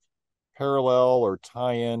religious parallel or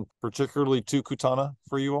tie-in, particularly to Kutana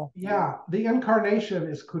for you all? Yeah, the incarnation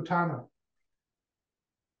is Kutana.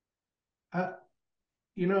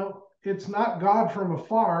 It's not God from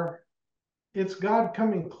afar, it's God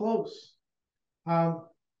coming close.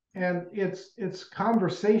 And it's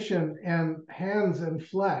conversation and hands and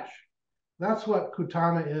flesh. That's what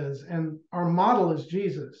Kutana is. And our model is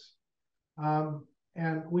Jesus.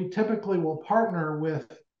 And we typically will partner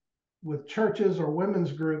with churches or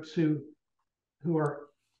women's groups who are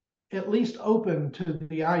at least open to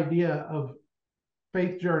the idea of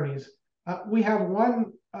faith journeys. We have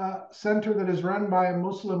one center that is run by a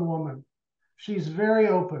Muslim woman. She's very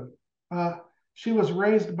open. She was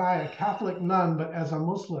raised by a Catholic nun, but as a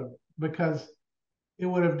Muslim, because it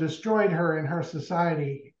would have destroyed her in her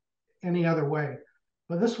society any other way.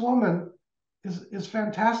 But this woman is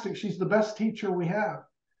fantastic. She's the best teacher we have.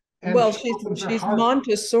 And well, she's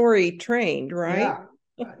Montessori trained, right?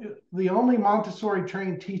 Yeah. The only Montessori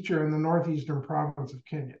trained teacher in the northeastern province of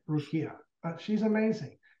Kenya, Rukia. She's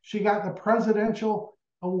amazing. She got the Presidential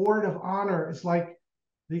Award of Honor. It's like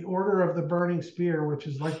the Order of the Burning Spear, which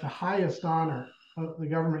is like the highest honor the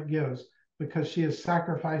government gives, because she has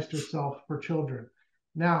sacrificed herself for children.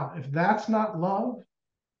 Now, if that's not love,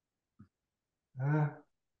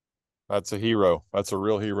 That's a hero. That's a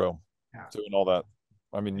real hero Yeah. doing all that.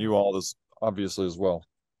 I mean, you all is obviously as well.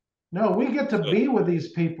 No, we get to be with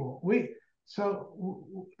these people.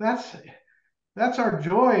 That's our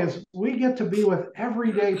joy, is we get to be with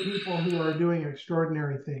everyday people who are doing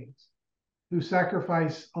extraordinary things, who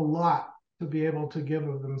sacrifice a lot to be able to give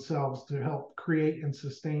of themselves to help create and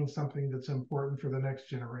sustain something that's important for the next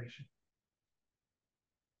generation.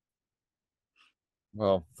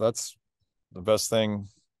 Well, that's the best thing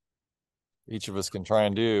each of us can try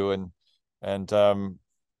and do, and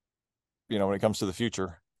when it comes to the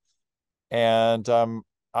future. And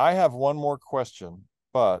I have one more question,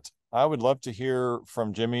 but I would love to hear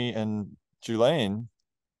from Jimmy and Julaine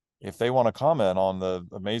if they want to comment on the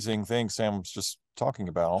amazing thing Sam was just talking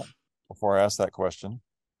about before I ask that question.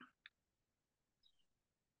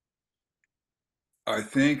 I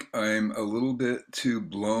think I'm a little bit too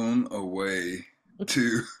blown away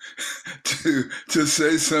to to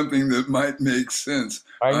say something that might make sense.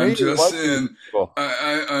 I'm just in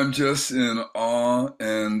I'm just in awe.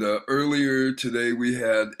 And earlier today we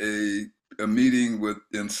had a meeting with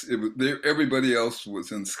everybody else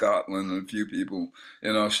was in Scotland and a few people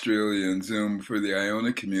in Australia and Zoom for the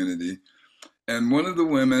Iona community. And one of the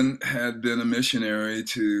women had been a missionary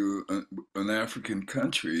to an African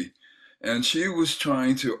country. And she was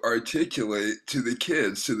trying to articulate to the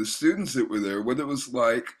kids, to the students that were there, what it was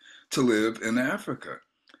like to live in Africa.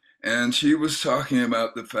 And she was talking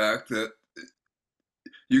about the fact that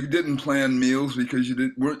you didn't plan meals because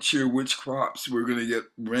you weren't sure which crops were going to get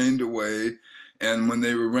rained away. And when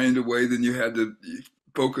they were rained away, then you had to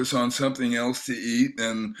focus on something else to eat.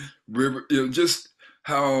 And just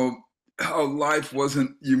how life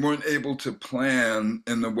wasn't, you weren't able to plan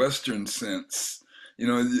in the Western sense.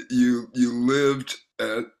 You lived,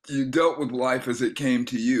 you dealt with life as it came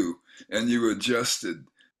to you, and you adjusted.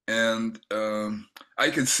 And I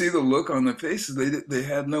could see the look on their faces. They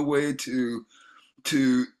had no way to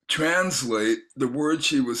translate the words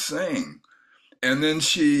she was saying. And then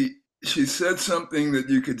she said something that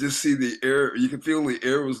you could just see the air. You could feel the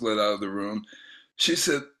air was let out of the room. She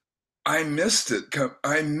said, "I missed it.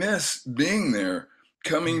 I miss being there."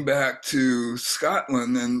 Coming back to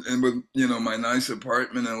Scotland and with, my nice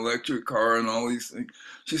apartment and electric car and all these things.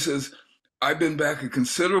 She says, "I've been back a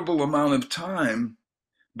considerable amount of time,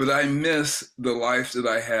 but I miss the life that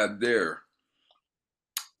I had there."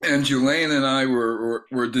 And Julaine and I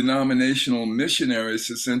were denominational missionaries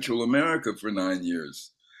to Central America for 9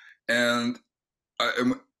 years. And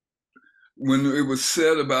when it was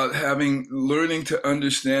said about learning to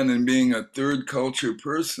understand and being a third culture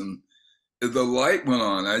person, the light went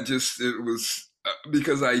on. It was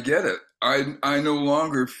because I get it. I no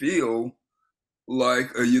longer feel like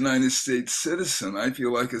a United States citizen. I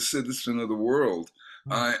feel like a citizen of the world.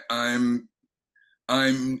 I'm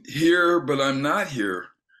here, but I'm not here.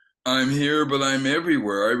 I'm here, but I'm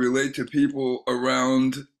everywhere. I relate to people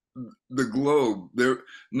around the globe.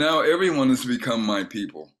 Now everyone has become my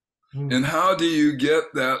people. And how do you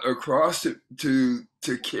get that across to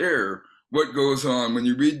care what goes on when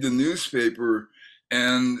you read the newspaper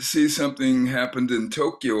and see something happened in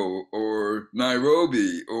Tokyo or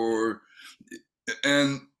Nairobi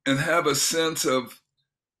and have a sense of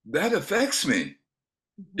that affects me,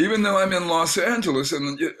 even though I'm in Los Angeles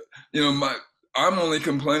and I'm only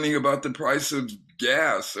complaining about the price of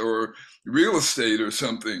gas or real estate or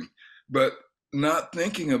something, but not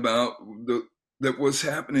thinking about that what's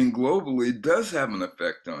happening globally does have an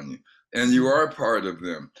effect on you, and you are part of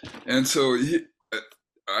them. And so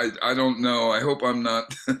I don't know. I hope I'm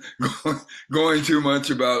not going too much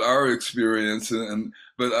about our experience,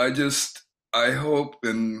 but I hope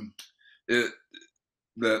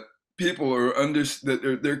that people are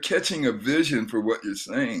that they're catching a vision for what you're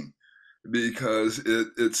saying, because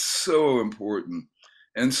it's so important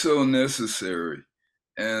and so necessary.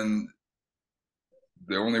 And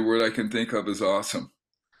the only word I can think of is awesome.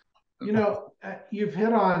 You've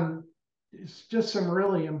hit on just some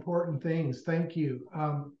really important things. Thank you.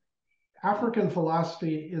 African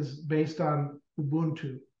philosophy is based on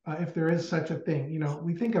Ubuntu, if there is such a thing.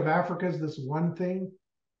 We think of Africa as this one thing.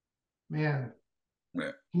 Man,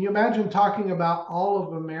 yeah. Can you imagine talking about all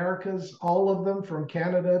of Americas, all of them from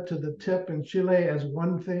Canada to the tip in Chile as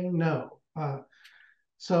one thing? No.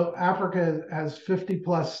 So Africa has 50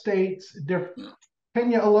 plus states.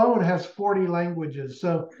 Kenya alone has 40 languages.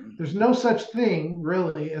 So there's no such thing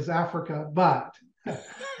really as Africa, but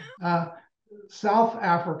South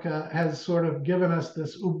Africa has sort of given us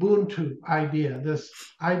this Ubuntu idea, this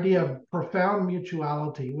idea of profound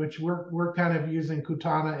mutuality, which we're kind of using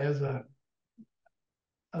Kutana as a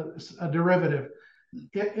derivative.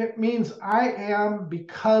 It means I am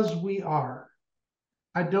because we are.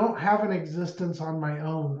 I don't have an existence on my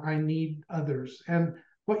own. I need others. And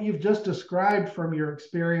what you've just described from your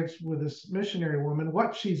experience with this missionary woman,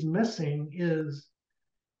 what she's missing is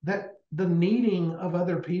that the needing of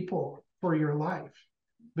other people for your life,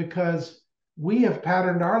 because we have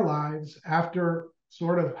patterned our lives after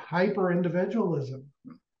sort of hyper individualism.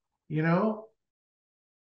 You know,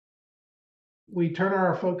 we turn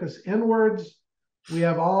our focus inwards. We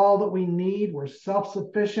have all that we need. We're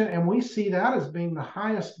self-sufficient, and we see that as being the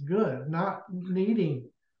highest good, not needing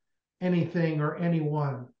anything or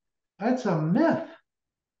anyone. That's a myth.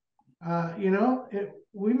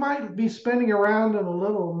 We might be spinning around in a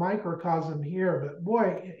little microcosm here, but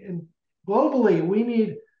boy, globally, we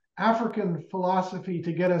need African philosophy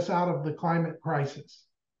to get us out of the climate crisis.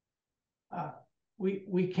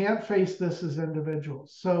 We can't face this as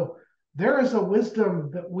individuals. So there is a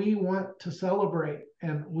wisdom that we want to celebrate,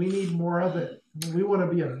 and we need more of it. We want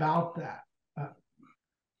to be about that.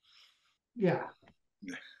 Yeah.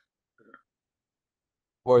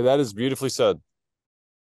 Boy, that is beautifully said.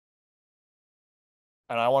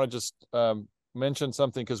 And I want to just mention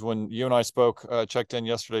something, because when you and I spoke, checked in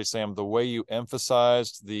yesterday, Sam, the way you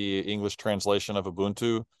emphasized the English translation of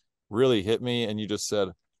Ubuntu really hit me. And you just said,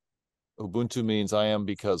 Ubuntu means I am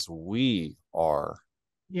because we are.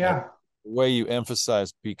 Yeah. The way you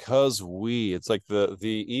emphasize because we, it's like the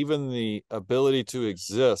even the ability to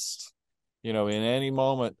exist, in any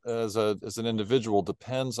moment as an individual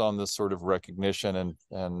depends on this sort of recognition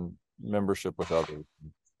and membership with others.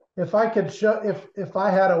 If I could show, if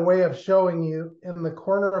I had a way of showing you, in the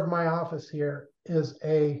corner of my office here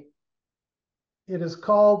it is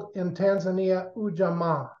called in Tanzania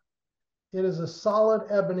Ujamaa. It is a solid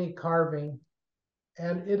ebony carving,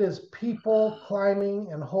 and it is people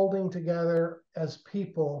climbing and holding together as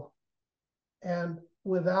people. And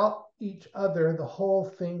without each other, the whole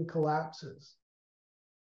thing collapses.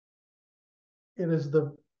 It is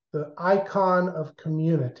the icon of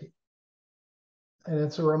community. And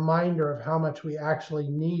it's a reminder of how much we actually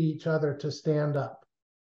need each other to stand up.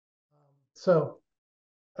 So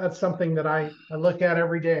that's something that I look at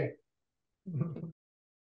every day.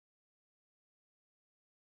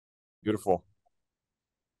 Beautiful.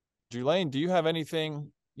 Julaine, do you have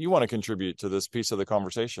anything you want to contribute to this piece of the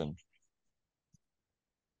conversation?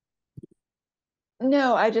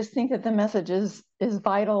 No, I just think that the message is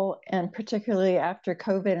vital, and particularly after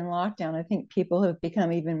COVID and lockdown, I think people have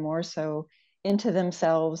become even more so into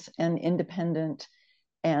themselves and independent.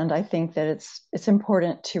 And I think that it's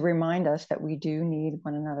important to remind us that we do need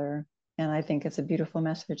one another. And I think it's a beautiful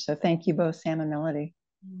message. So thank you both, Sam and Melody.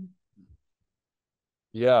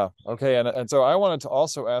 Yeah. Okay. And so I wanted to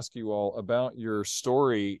also ask you all about your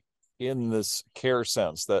story in this care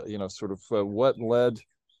sense, that, sort of what led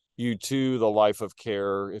you to the life of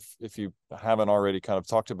care, if you haven't already kind of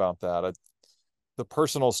talked about that. The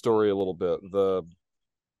personal story a little bit,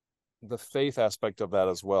 the faith aspect of that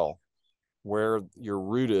as well, where you're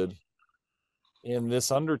rooted in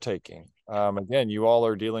this undertaking. Again, you all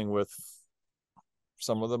are dealing with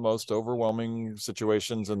some of the most overwhelming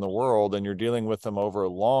situations in the world, and you're dealing with them over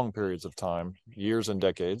long periods of time, years and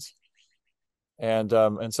decades. And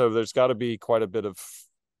so there's got to be quite a bit of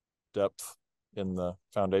depth in the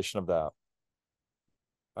foundation of that.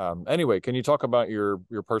 Anyway, can you talk about your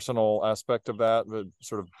personal aspect of that,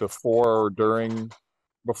 sort of before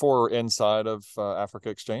or inside of Africa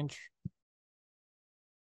Exchange?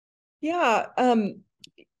 Yeah.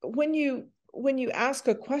 When you ask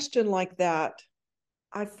a question like that,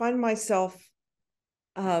 I find myself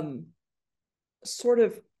sort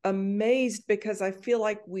of amazed, because I feel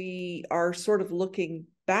like we are sort of looking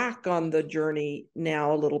back on the journey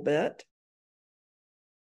now a little bit.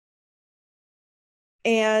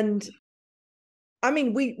 And I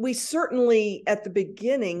mean, we certainly at the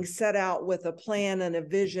beginning set out with a plan and a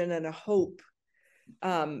vision and a hope,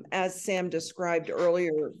 as Sam described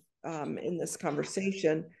earlier in this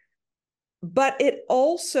conversation. But it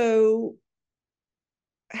also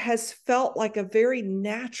has felt like a very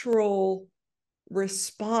natural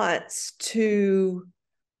response to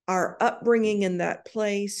our upbringing in that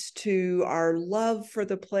place, to our love for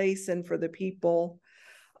the place and for the people,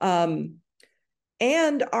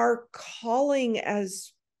 and our calling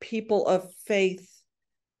as people of faith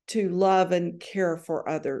to love and care for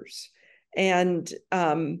others. And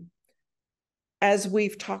as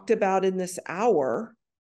we've talked about in this hour,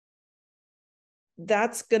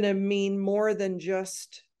 that's going to mean more than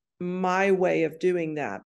just my way of doing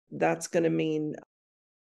that. That's going to mean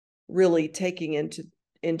really taking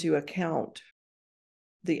into account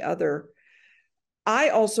the other. I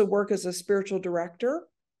also work as a spiritual director,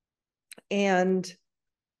 and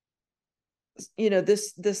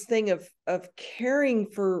this thing of caring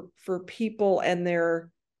for people and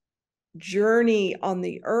their journey on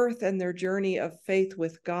the earth and their journey of faith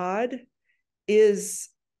with God is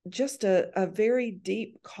just a very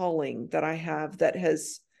deep calling that I have, that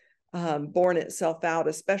has borne itself out,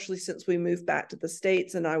 especially since we moved back to the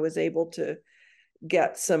States and I was able to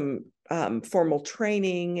get some formal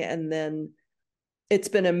training. And then it's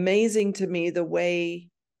been amazing to me the way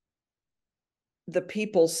the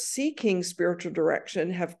people seeking spiritual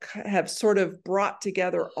direction have sort of brought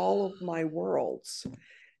together all of my worlds.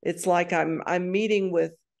 It's like I'm meeting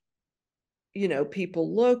with,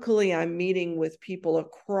 people locally. I'm meeting with people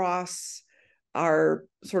across our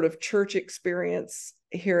sort of church experience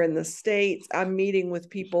here in the States. I'm meeting with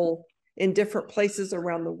people in different places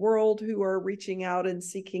around the world who are reaching out and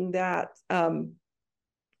seeking that.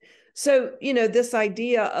 So, this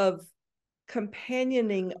idea of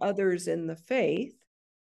companioning others in the faith,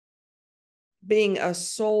 being a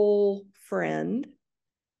soul friend,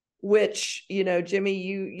 which, Jimmy,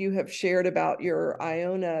 you have shared about your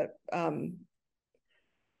Iona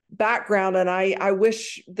background. And I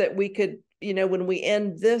wish that we could, when we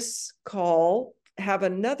end this call, have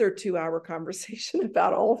another 2-hour conversation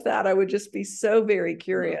about all of that. I would just be so very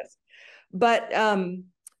curious. But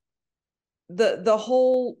the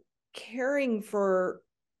whole caring for,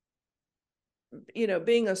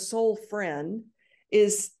 being a soul friend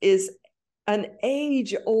is an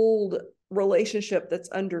age-old relationship that's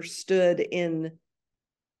understood in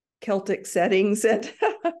Celtic settings, and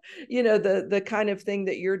the kind of thing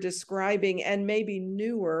that you're describing, and maybe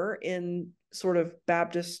newer in sort of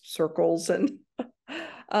Baptist circles. And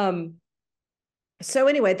so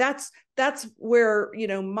anyway, that's where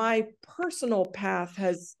my personal path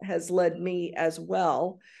has led me as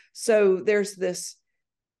well. So there's this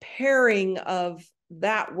pairing of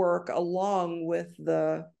that work along with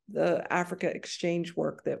the Africa exchange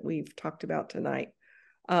work that we've talked about tonight,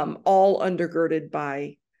 all undergirded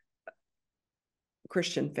by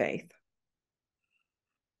Christian faith.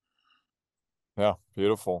 Yeah,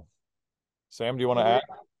 beautiful. Sam, do you want to add?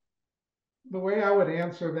 The way I would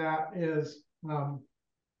answer that is,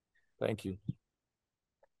 thank you.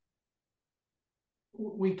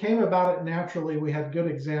 We came about it naturally. We had good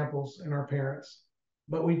examples in our parents,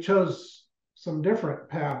 but we chose some different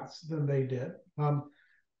paths than they did.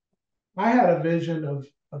 I had a vision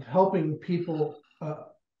of helping people,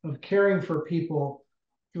 of caring for people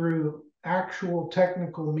through actual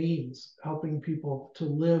technical means, helping people to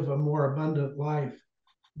live a more abundant life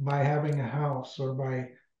by having a house, or by,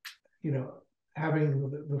 having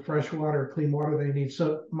the fresh water, clean water they need.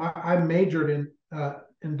 So I majored in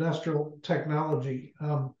industrial technology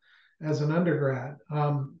as an undergrad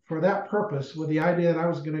for that purpose, with the idea that I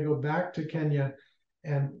was going to go back to Kenya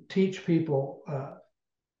and teach people,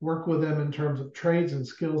 work with them in terms of trades and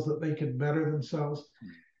skills that they could better themselves.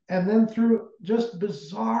 And then through just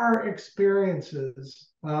bizarre experiences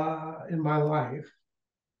in my life,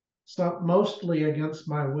 mostly against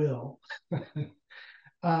my will,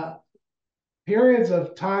 periods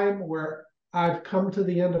of time where I've come to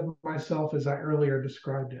the end of myself, as I earlier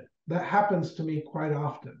described it. That happens to me quite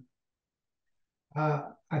often.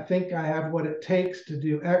 I think I have what it takes to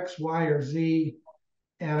do X, Y, or Z,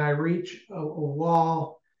 and I reach a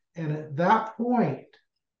wall. And at that point,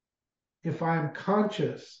 if I'm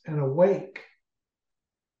conscious and awake,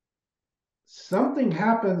 something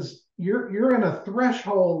happens. You're in a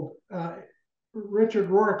threshold. Richard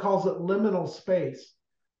Rohr calls it liminal space.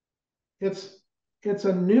 It's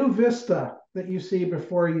a new vista that you see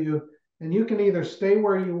before you, and you can either stay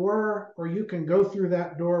where you were, or you can go through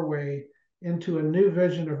that doorway into a new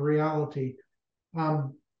vision of reality.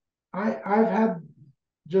 I've had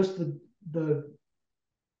just the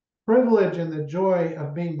privilege and the joy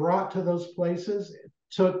of being brought to those places,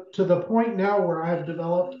 to the point now where I've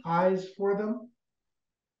developed eyes for them.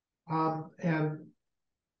 And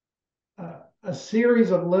a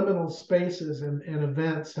series of liminal spaces and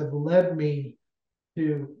events have led me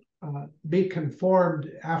to be conformed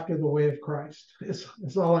after the way of Christ, is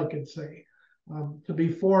all I can say. To be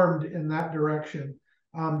formed in that direction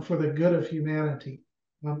for the good of humanity.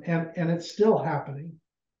 And it's still happening.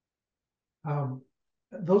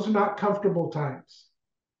 Those are not comfortable times.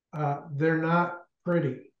 They're not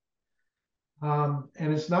pretty. And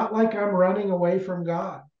it's not like I'm running away from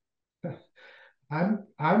God. I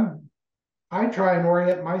try and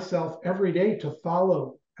orient myself every day to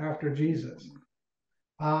follow after Jesus.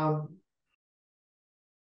 But,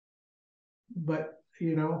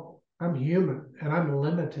 I'm human and I'm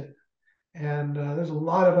limited. And there's a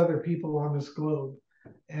lot of other people on this globe.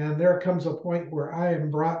 And there comes a point where I am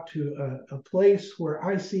brought to a place where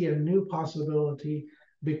I see a new possibility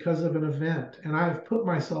because of an event. And I've put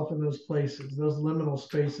myself in those places, those liminal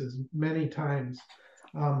spaces, many times.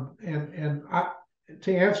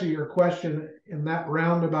 To answer your question in that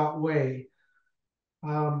roundabout way,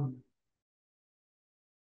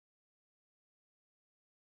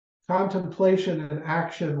 contemplation and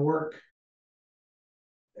action work,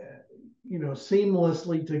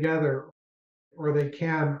 seamlessly together, or they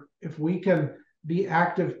can, if we can be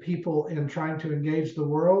active people in trying to engage the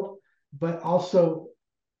world, but also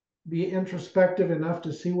be introspective enough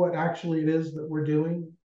to see what actually it is that we're doing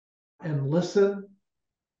and listen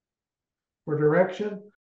for direction,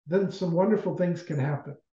 then some wonderful things can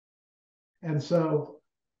happen. And so,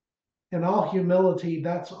 in all humility,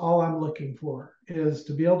 that's all I'm looking for, is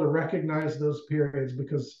to be able to recognize those periods,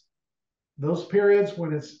 because those periods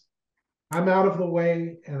when I'm out of the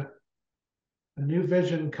way and a new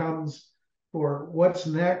vision comes for what's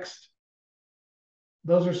next,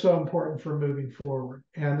 those are so important for moving forward.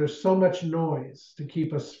 And there's so much noise to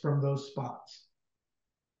keep us from those spots.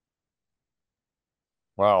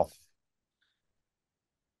 Wow.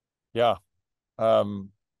 Yeah. I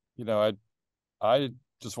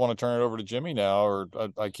just want to turn it over to Jimmy now, or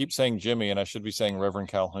I keep saying Jimmy and I should be saying Reverend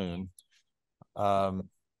Calhoun. But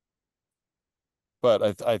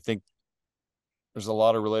I think there's a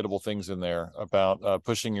lot of relatable things in there about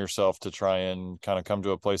pushing yourself to try and kind of come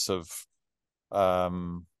to a place of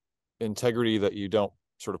integrity that you don't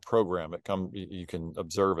sort of program it. You can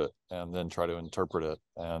observe it and then try to interpret it,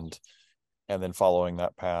 and then following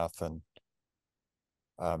that path. And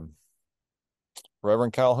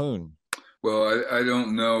Reverend Calhoun. Well, I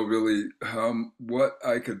don't know really what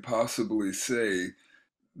I could possibly say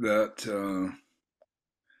that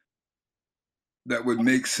that would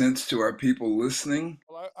make sense to our people listening.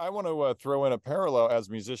 Well, I want to throw in a parallel as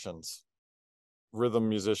musicians, rhythm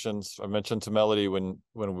musicians. I mentioned to Melody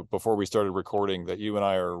before we started recording that you and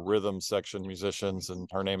I are rhythm section musicians, and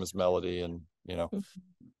her name is Melody, and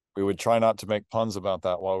we would try not to make puns about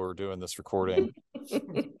that while we were doing this recording.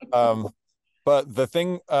 But the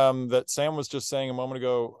thing that Sam was just saying a moment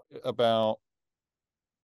ago about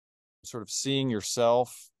sort of seeing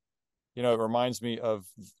yourself, it reminds me of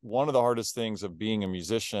one of the hardest things of being a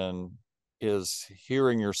musician is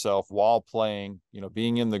hearing yourself while playing,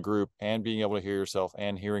 being in the group and being able to hear yourself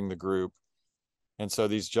and hearing the group. And so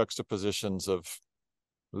these juxtapositions of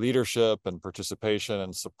leadership and participation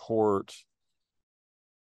and support.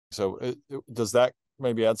 So does that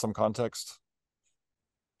maybe add some context?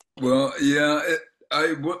 Well, yeah,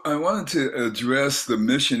 I wanted to address the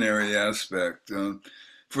missionary aspect.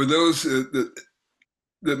 For those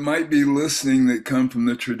that might be listening that come from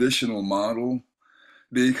the traditional model,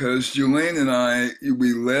 because Julaine and I,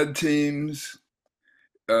 we led teams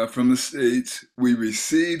from the States, we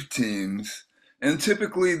received teams, and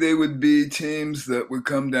typically they would be teams that would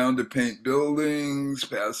come down to paint buildings,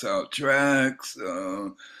 pass out tracts,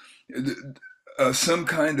 some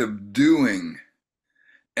kind of doing,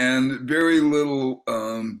 and very little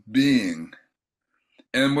being.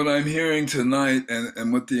 And what I'm hearing tonight,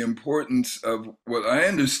 and what the importance of what I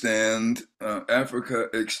understand Africa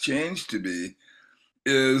Exchange to be,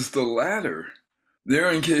 is the latter.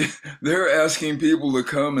 They're asking people to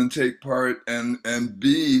come and take part and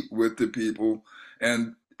be with the people,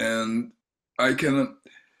 and I can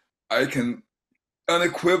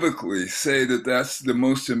unequivocally say that that's the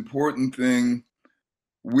most important thing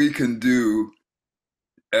we can do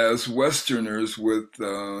as Westerners with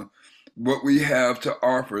what we have to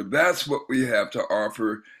offer. That's what we have to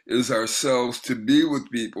offer, is ourselves, to be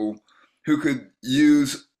with people who could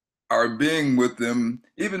use our being with them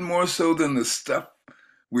even more so than the stuff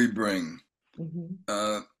we bring.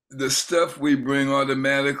 Mm-hmm. The stuff we bring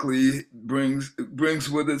automatically brings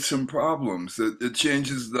with it some problems. It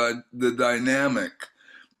changes the dynamic,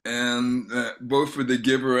 and both for the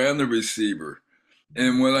giver and the receiver.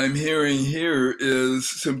 And what I'm hearing here is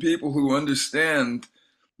some people who understand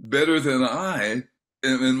better than I,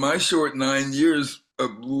 in my short 9 years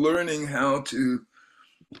of learning how to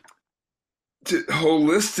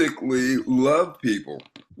holistically love people,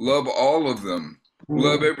 love all of them,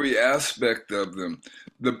 love every aspect of them.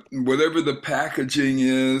 Whatever the packaging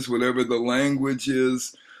is, whatever the language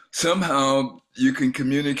is, somehow you can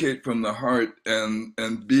communicate from the heart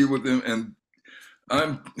and be with them. And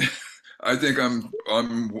I think I'm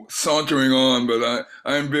sauntering on, but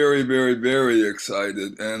I'm very, very, very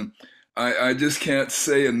excited, and I just can't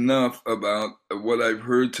say enough about what I've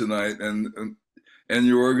heard tonight, and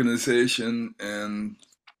your organization, and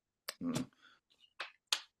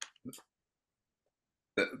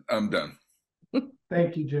I'm done.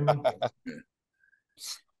 Thank you, Jimmy.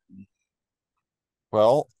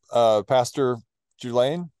 Well, Pastor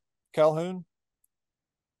Julaine Calhoun,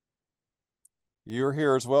 you're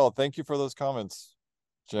here as well. Thank you for those comments,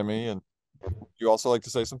 Jimmy. And you also like to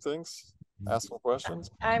say some things, ask some questions?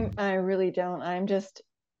 I really don't. I'm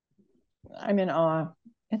in awe.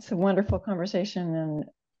 It's a wonderful conversation, and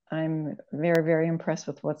I'm very, very impressed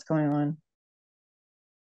with what's going on.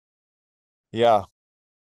 Yeah.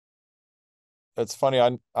 It's funny.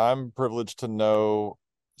 I'm privileged to know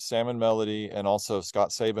Sam and Melody and also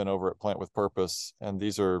Scott Sabin over at Plant with Purpose. And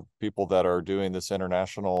these are people that are doing this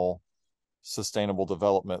international sustainable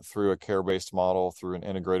development through a care-based model, through an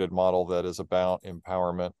integrated model that is about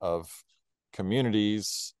empowerment of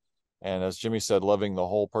communities. And as Jimmy said, loving the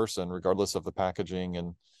whole person, regardless of the packaging.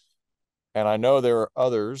 And I know there are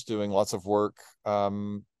others doing lots of work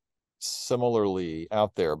similarly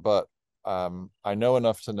out there, but I know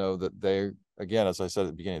enough to know that they, again, as I said at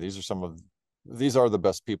the beginning, these are the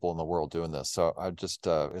best people in the world doing this. So I just,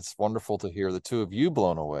 it's wonderful to hear the two of you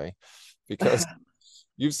blown away, because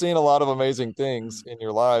you've seen a lot of amazing things in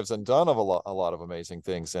your lives and done a lot of amazing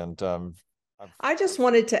things. And I just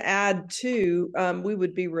wanted to add too, we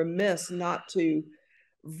would be remiss not to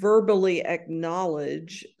verbally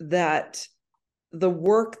acknowledge that the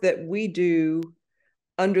work that we do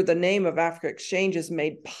under the name of Africa Exchange is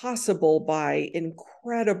made possible by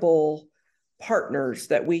incredible partners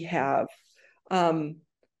that we have.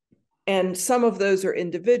 And some of those are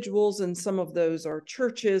individuals, and some of those are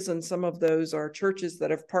churches, and some of those are churches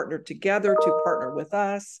that have partnered together to partner with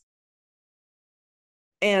us.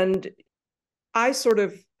 And I sort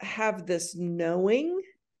of have this knowing,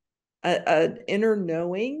 an inner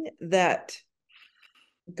knowing that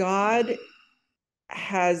God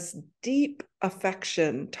has deep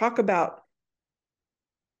affection. Talk about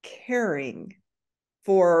caring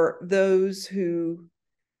for those who,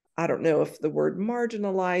 I don't know if the word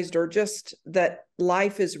marginalized, or just that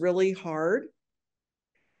life is really hard.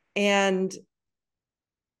 And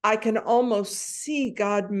I can almost see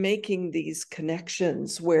God making these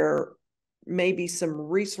connections where maybe some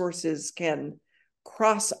resources can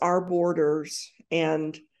cross our borders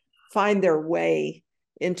and find their way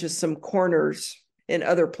into some corners in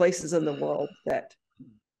other places in the world that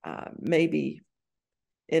maybe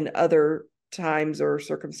in other times or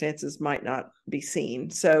circumstances might not be seen.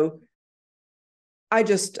 So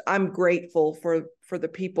I'm grateful for the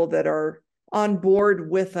people that are on board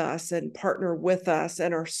with us and partner with us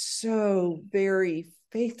and are so very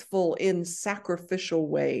faithful in sacrificial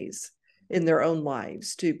ways in their own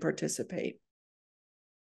lives to participate.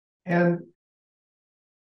 And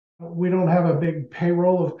we don't have a big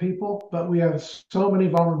payroll of people, but we have so many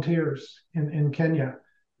volunteers in Kenya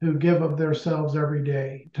who give of themselves every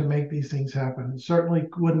day to make these things happen. It certainly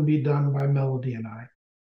wouldn't be done by Melody and I.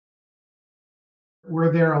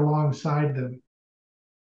 We're there alongside them.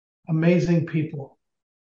 Amazing people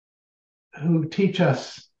who teach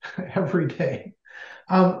us every day.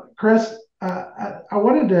 Chris, I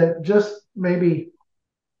wanted to just maybe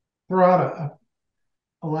throw out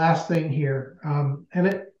a last thing here. And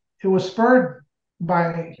it was spurred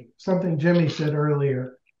by something Jimmy said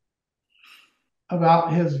earlier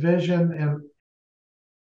about his vision and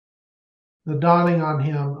the dawning on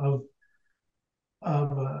him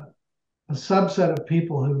of a subset of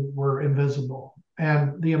people who were invisible,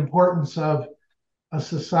 and the importance of a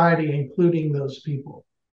society including those people,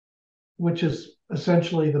 which is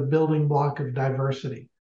essentially the building block of diversity.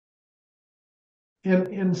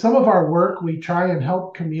 In some of our work, we try and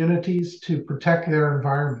help communities to protect their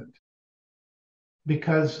environment,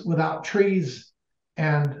 because without trees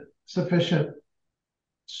and sufficient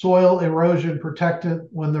soil erosion protected,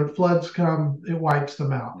 when the floods come, it wipes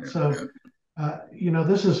them out. So,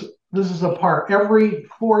 this is a part. Every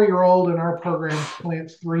 4-year-old in our program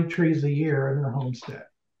plants 3 trees a year in their homestead.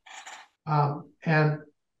 And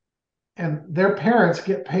their parents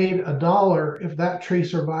get paid $1 if that tree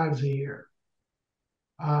survives a year.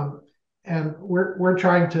 And we're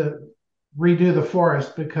trying to redo the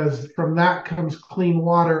forest, because from that comes clean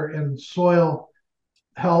water and soil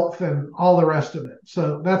health and all the rest of it.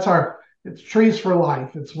 So it's Trees for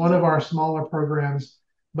Life. It's one of our smaller programs,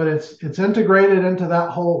 but it's integrated into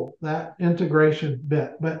that integration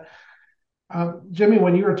bit. But Jimmy,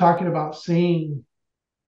 when you were talking about seeing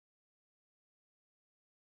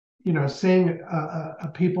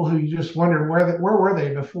people who you just wondered where were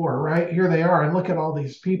they before, right? Here they are, and look at all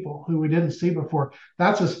these people who we didn't see before.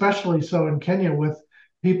 That's especially so in Kenya with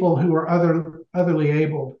people who are otherly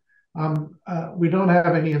abled. We don't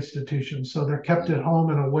have any institutions, so they're kept at home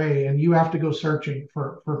and away, and you have to go searching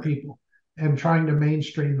for people. and trying to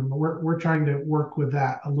mainstream them. We're trying to work with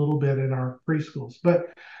that a little bit in our preschools,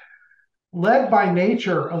 but led by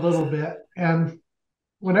nature a little bit. And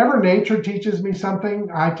whenever nature teaches me something,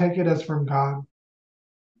 I take it as from God.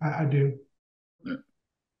 I do. Yeah.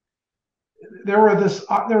 There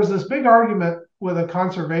was this big argument with a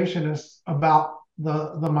conservationist about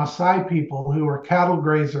the Maasai people who are cattle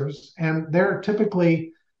grazers, and they're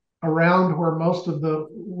typically around where most of the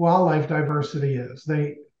wildlife diversity is.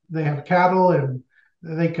 They have cattle, and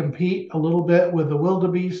they compete a little bit with the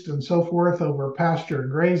wildebeest and so forth over pasture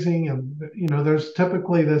and grazing. And there's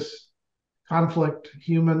typically this conflict,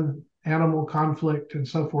 human animal conflict and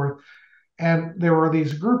so forth. And there were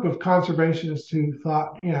these group of conservationists who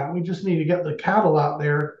thought, yeah, we just need to get the cattle out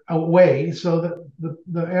there away so that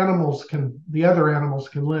the other animals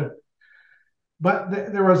can live. But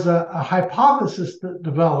there was a hypothesis that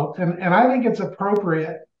developed, and I think it's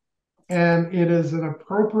appropriate, and it is an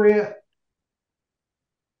appropriate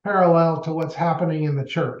parallel to what's happening in the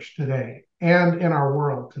church today and in our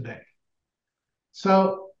world today.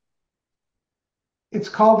 So it's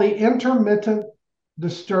called the intermittent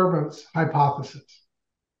disturbance hypothesis.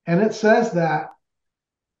 And it says that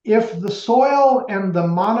if the soil and the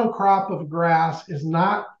monocrop of grass is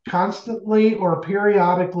not constantly or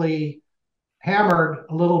periodically hammered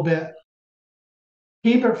a little bit,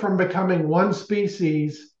 keep it from becoming one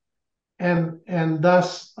species and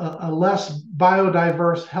thus a less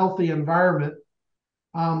biodiverse, healthy environment,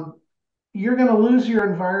 you're going to lose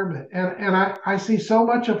your environment. And I see so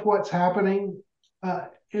much of what's happening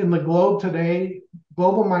in the globe today,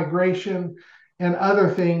 global migration and other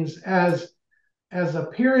things, as a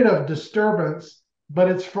period of disturbance, but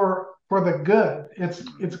it's for the good.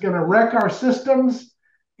 It's going to wreck our systems.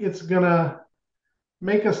 It's going to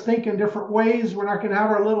make us think in different ways. We're not going to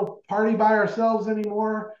have our little party by ourselves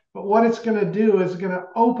anymore. But what it's going to do is going to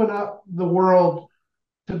open up the world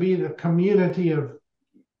to be the community of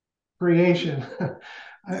creation.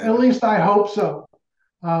 At least I hope so.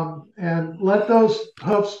 And let those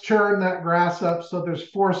hoofs churn that grass up so there's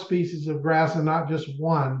 4 species of grass and not just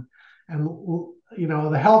one. And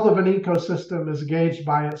the health of an ecosystem is gauged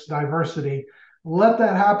by its diversity. Let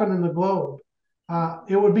that happen in the globe.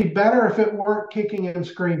 It would be better if it weren't kicking and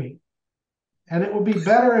screaming. And it would be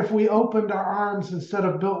better if we opened our arms instead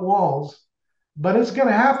of built walls. But it's going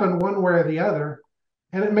to happen one way or the other.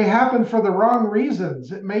 And it may happen for the wrong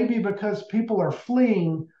reasons. It may be because people are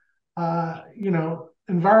fleeing,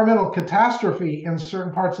 environmental catastrophe in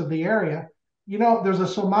certain parts of the area. There's a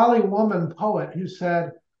Somali woman poet who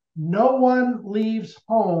said, "No one leaves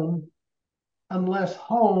home unless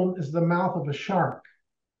home is the mouth of a shark."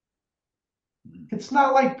 It's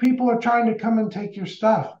not like people are trying to come and take your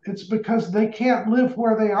stuff. It's because they can't live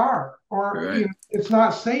where they are, or Right. It's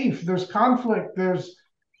not safe. There's conflict. There's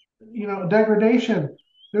degradation.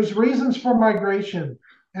 There's reasons for migration.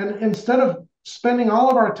 And instead of spending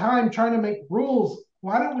all of our time trying to make rules,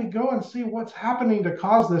 why don't we go and see what's happening to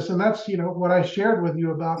cause this? And that's what I shared with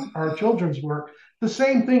you about our children's work. The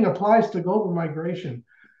same thing applies to global migration.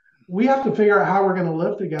 We have to figure out how we're going to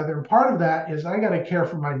live together. And part of that is I got to care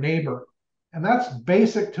for my neighbor. And that's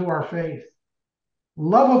basic to our faith.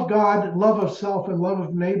 Love of God, love of self, and love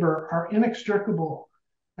of neighbor are inextricable.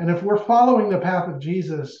 And if we're following the path of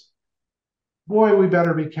Jesus, boy, we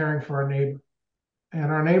better be caring for our neighbor.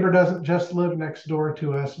 And our neighbor doesn't just live next door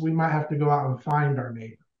to us. We might have to go out and find our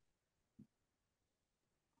neighbor.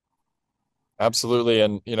 Absolutely.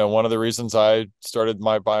 And, one of the reasons I started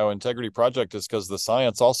my biointegrity project is because the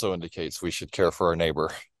science also indicates we should care for our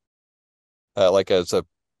neighbor, like as a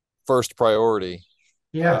first priority.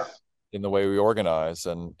 Yes. In the way we organize.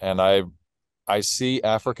 And I see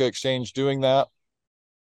Africa Exchange doing that.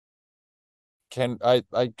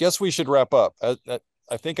 I guess we should wrap up.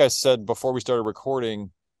 I think I said before we started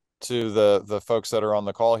recording to the folks that are on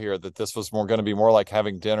the call here that this was going to be more like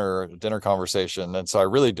having dinner conversation. And so I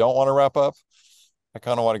really don't want to wrap up. I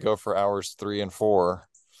kind of want to go for hours 3 and 4.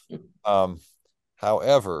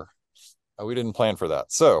 However, we didn't plan for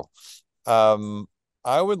that. So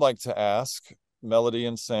I would like to ask Melody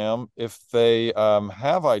and Sam if they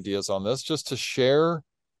have ideas on this, just to share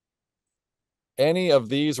any of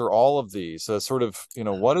these or all of these, sort of,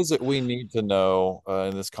 what is it we need to know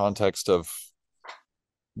in this context of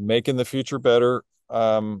making the future better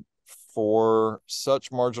for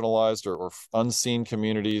such marginalized or unseen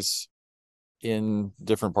communities in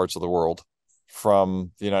different parts of the world,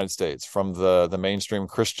 from the United States, from the mainstream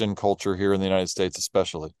Christian culture here in the United States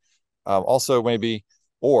especially. Also maybe,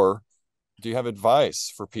 or do you have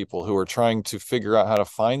advice for people who are trying to figure out how to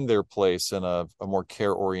find their place in a more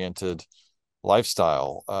care-oriented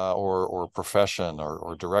lifestyle or profession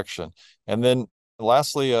or direction. And then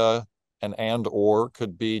lastly, an and or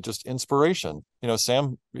could be just inspiration.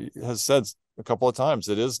 Sam has said a couple of times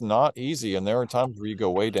it is not easy, and there are times where you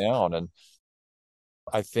go way down. And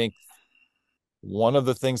I think one of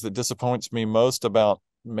the things that disappoints me most about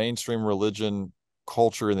mainstream religion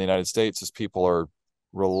culture in the United States is people are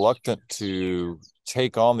reluctant to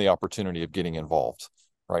take on the opportunity of getting involved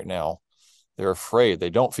right now. They're afraid. They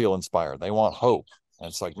don't feel inspired. They want hope. And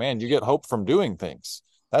it's like, man, you get hope from doing things.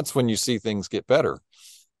 That's when you see things get better.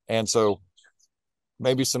 And so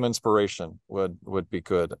maybe some inspiration would be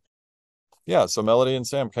good. Yeah. So Melody and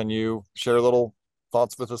Sam, can you share a little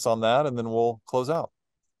thoughts with us on that? And then we'll close out.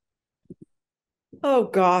 Oh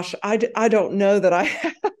gosh, I don't know that I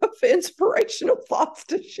have inspirational thoughts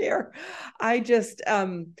to share. I just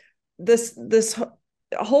this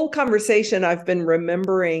whole conversation I've been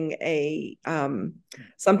remembering a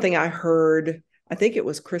something I heard. I think it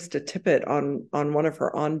was Krista Tippett on one of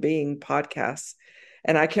her On Being podcasts,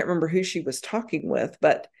 and I can't remember who she was talking with,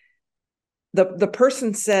 but the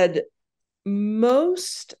person said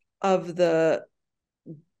most of the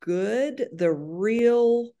good, the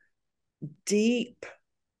real deep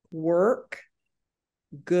work,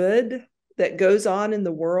 good that goes on in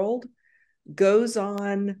the world goes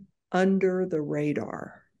on under the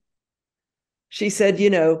radar. She said,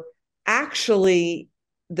 actually,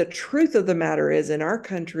 the truth of the matter is in our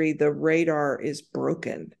country, the radar is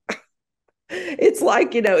broken. It's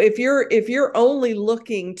like, if you're only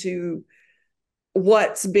looking to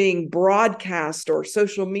what's being broadcast or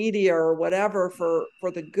social media or whatever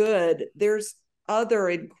for the good, there's other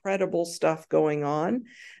incredible stuff going on.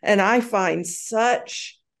 And I find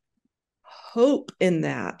such hope in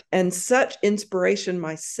that and such inspiration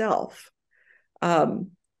myself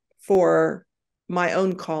for my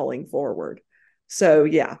own calling forward. So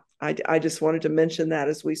yeah, I just wanted to mention that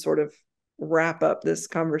as we sort of wrap up this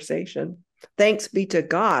conversation. Thanks be to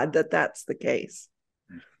God that that's the case.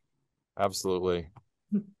 Absolutely.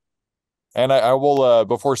 And I will,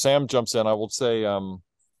 before Sam jumps in, I will say,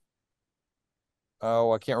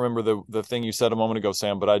 I can't remember the thing you said a moment ago,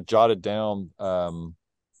 Sam, but I jotted down,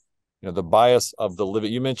 the bias of the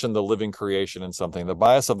living. You mentioned the living creation and something. The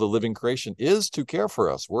bias of the living creation is to care for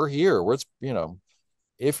us. We're here.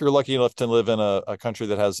 If you're lucky enough to live in a country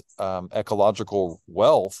that has ecological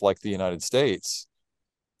wealth like the United States,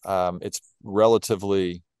 it's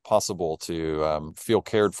relatively possible to feel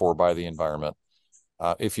cared for by the environment.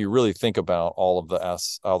 If you really think about all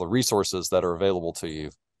the resources that are available to you.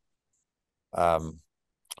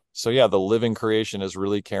 So yeah, the living creation is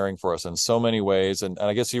really caring for us in so many ways. And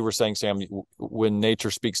I guess you were saying, Sam, when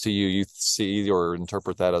nature speaks to you, you see or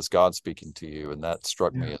interpret that as God speaking to you. And that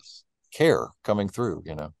struck me as care coming through,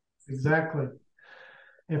 Exactly.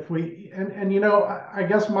 If we, I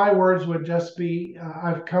guess my words would just be,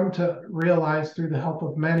 I've come to realize through the help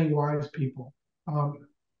of many wise people,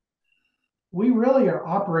 we really are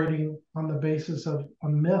operating on the basis of a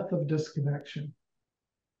myth of disconnection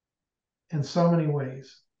in so many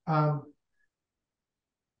ways. I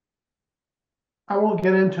won't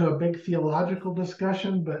get into a big theological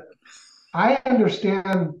discussion, but I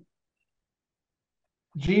understand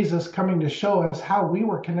Jesus coming to show us how we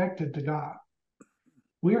were connected to God.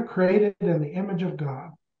 We are created in the image of God.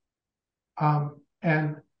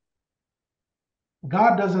 And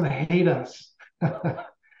God doesn't hate us.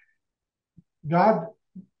 God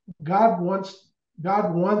wants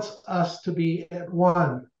us to be at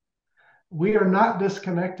one. We are not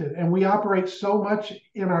disconnected, and we operate so much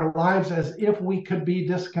in our lives as if we could be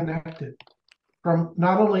disconnected from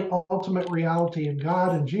not only ultimate reality in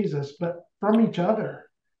God and Jesus, but from each other.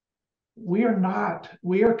 We are not.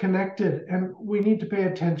 We are connected, and we need to pay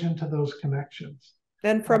attention to those connections.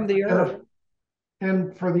 And from the earth.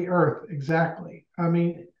 And for the earth, exactly. I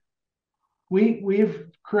mean, we've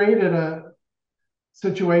created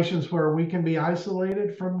situations where we can be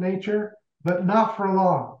isolated from nature, but not for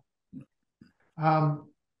long.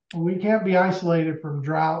 We can't be isolated from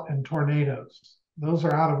drought and tornadoes. Those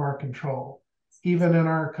are out of our control, even in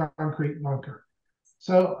our concrete bunker.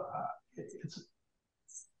 So it's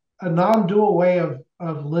a non-dual way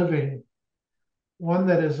of living, one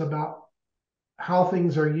that is about how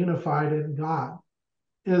things are unified in God,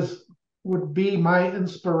 would be my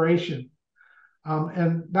inspiration.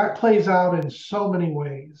 And that plays out in so many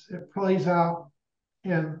ways. It plays out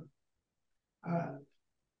in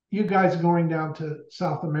you guys going down to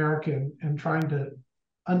South America and trying to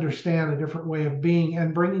understand a different way of being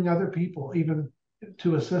and bringing other people even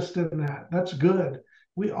to assist in that. That's good.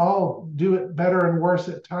 We all do it better and worse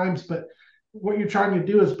at times, but what you're trying to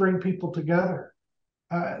do is bring people together.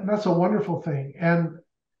 And that's a wonderful thing. And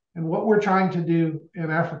what we're trying to do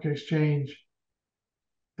in Africa Exchange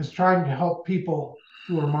is trying to help people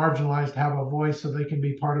who are marginalized have a voice so they can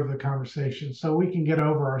be part of the conversation, so we can get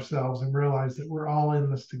over ourselves and realize that we're all in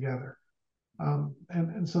this together.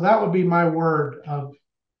 And so that would be my word of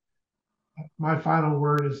my final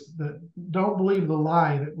word, is that don't believe the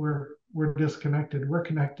lie that we're disconnected. We're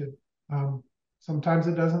connected. Sometimes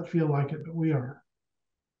it doesn't feel like it, but we are.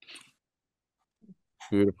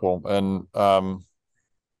 Beautiful. And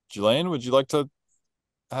Jelaine, would you like to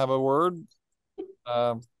have a word?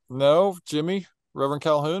 No, Jimmy, Reverend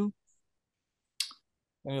Calhoun,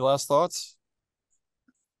 any last thoughts?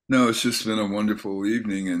 No, it's just been a wonderful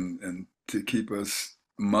evening, and to keep us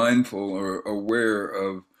mindful or aware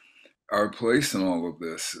of our place in all of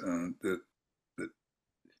this. That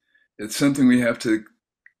it's something we have to,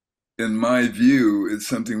 in my view, it's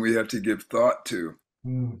something we have to give thought to.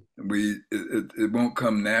 It won't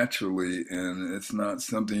come naturally, and it's not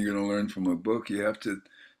something you're going to learn from a book. You have to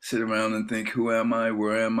sit around and think, who am I,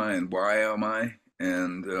 where am I, and why am I,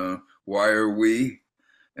 and why are we,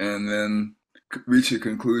 and then reach a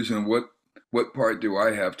conclusion. What part do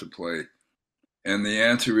I have to play? And the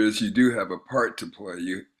answer is, you do have a part to play.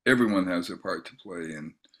 Everyone has a part to play,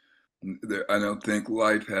 and I don't think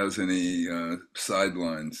life has any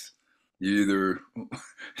sidelines. You're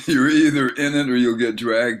either in it or you'll get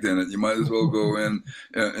dragged in it. You might as well go in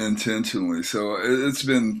intentionally. So it's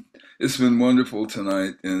been wonderful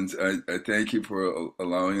tonight, and I thank you for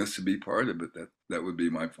allowing us to be part of it. That would be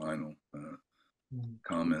my final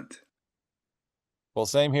comment. Well,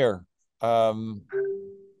 same here.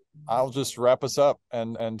 I'll just wrap us up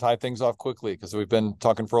and tie things off quickly, because we've been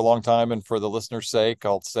talking for a long time, and for the listener's sake,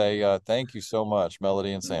 I'll say thank you so much,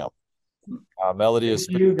 Melody and Sam. Melody is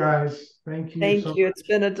you guys. Thank you. Thank you. It's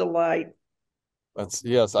been a delight.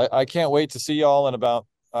 Yes, I can't wait to see y'all in about,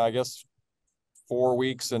 I guess, 4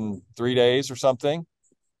 weeks and 3 days or something.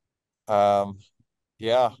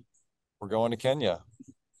 Yeah, we're going to Kenya.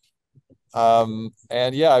 And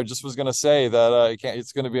yeah, I just was going to say that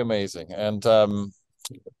it's going to be amazing. And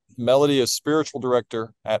Melody is spiritual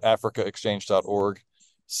director at africaexchange.org.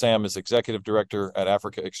 Sam is executive director at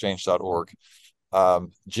africaexchange.org.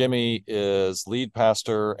 Jimmy is lead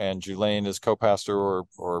pastor, and Jelaine is co-pastor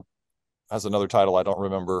or has another title I don't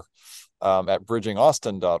remember, at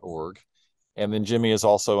bridgingaustin.org. And then Jimmy is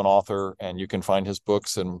also an author, and you can find his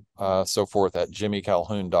books and so forth at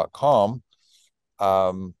jimmycalhoun.com.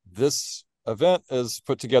 This event is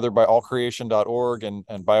put together by allcreation.org and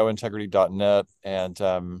biointegrity.net.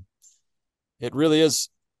 And it really is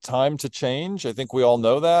time to change. I think we all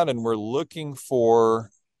know that, and we're looking for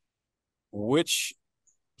which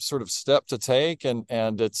sort of step to take.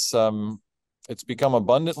 And it's become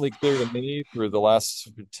abundantly clear to me through the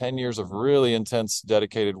last 10 years of really intense,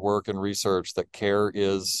 dedicated work and research that care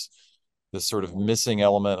is this sort of missing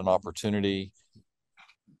element and opportunity.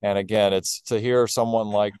 And again, it's to hear someone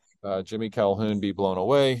like Jimmy Calhoun be blown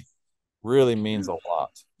away really means a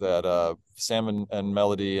lot. That Sam and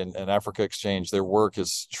Melody and Africa Exchange, their work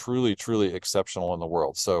is truly, truly exceptional in the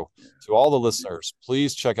world. So to all the listeners,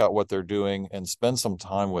 please check out what they're doing and spend some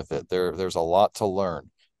time with it. There's a lot to learn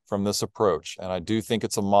from this approach. And I do think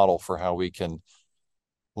it's a model for how we can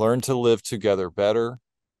learn to live together better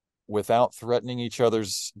without threatening each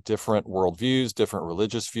other's different worldviews, different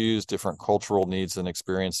religious views, different cultural needs and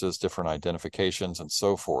experiences, different identifications, and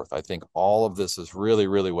so forth. I think all of this is really,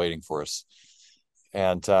 really waiting for us.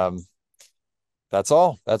 And that's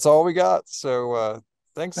all we got. So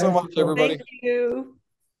thanks so much, everybody. Thank you.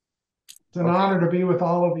 It's an honor to be with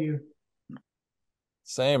all of you.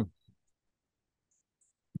 Same.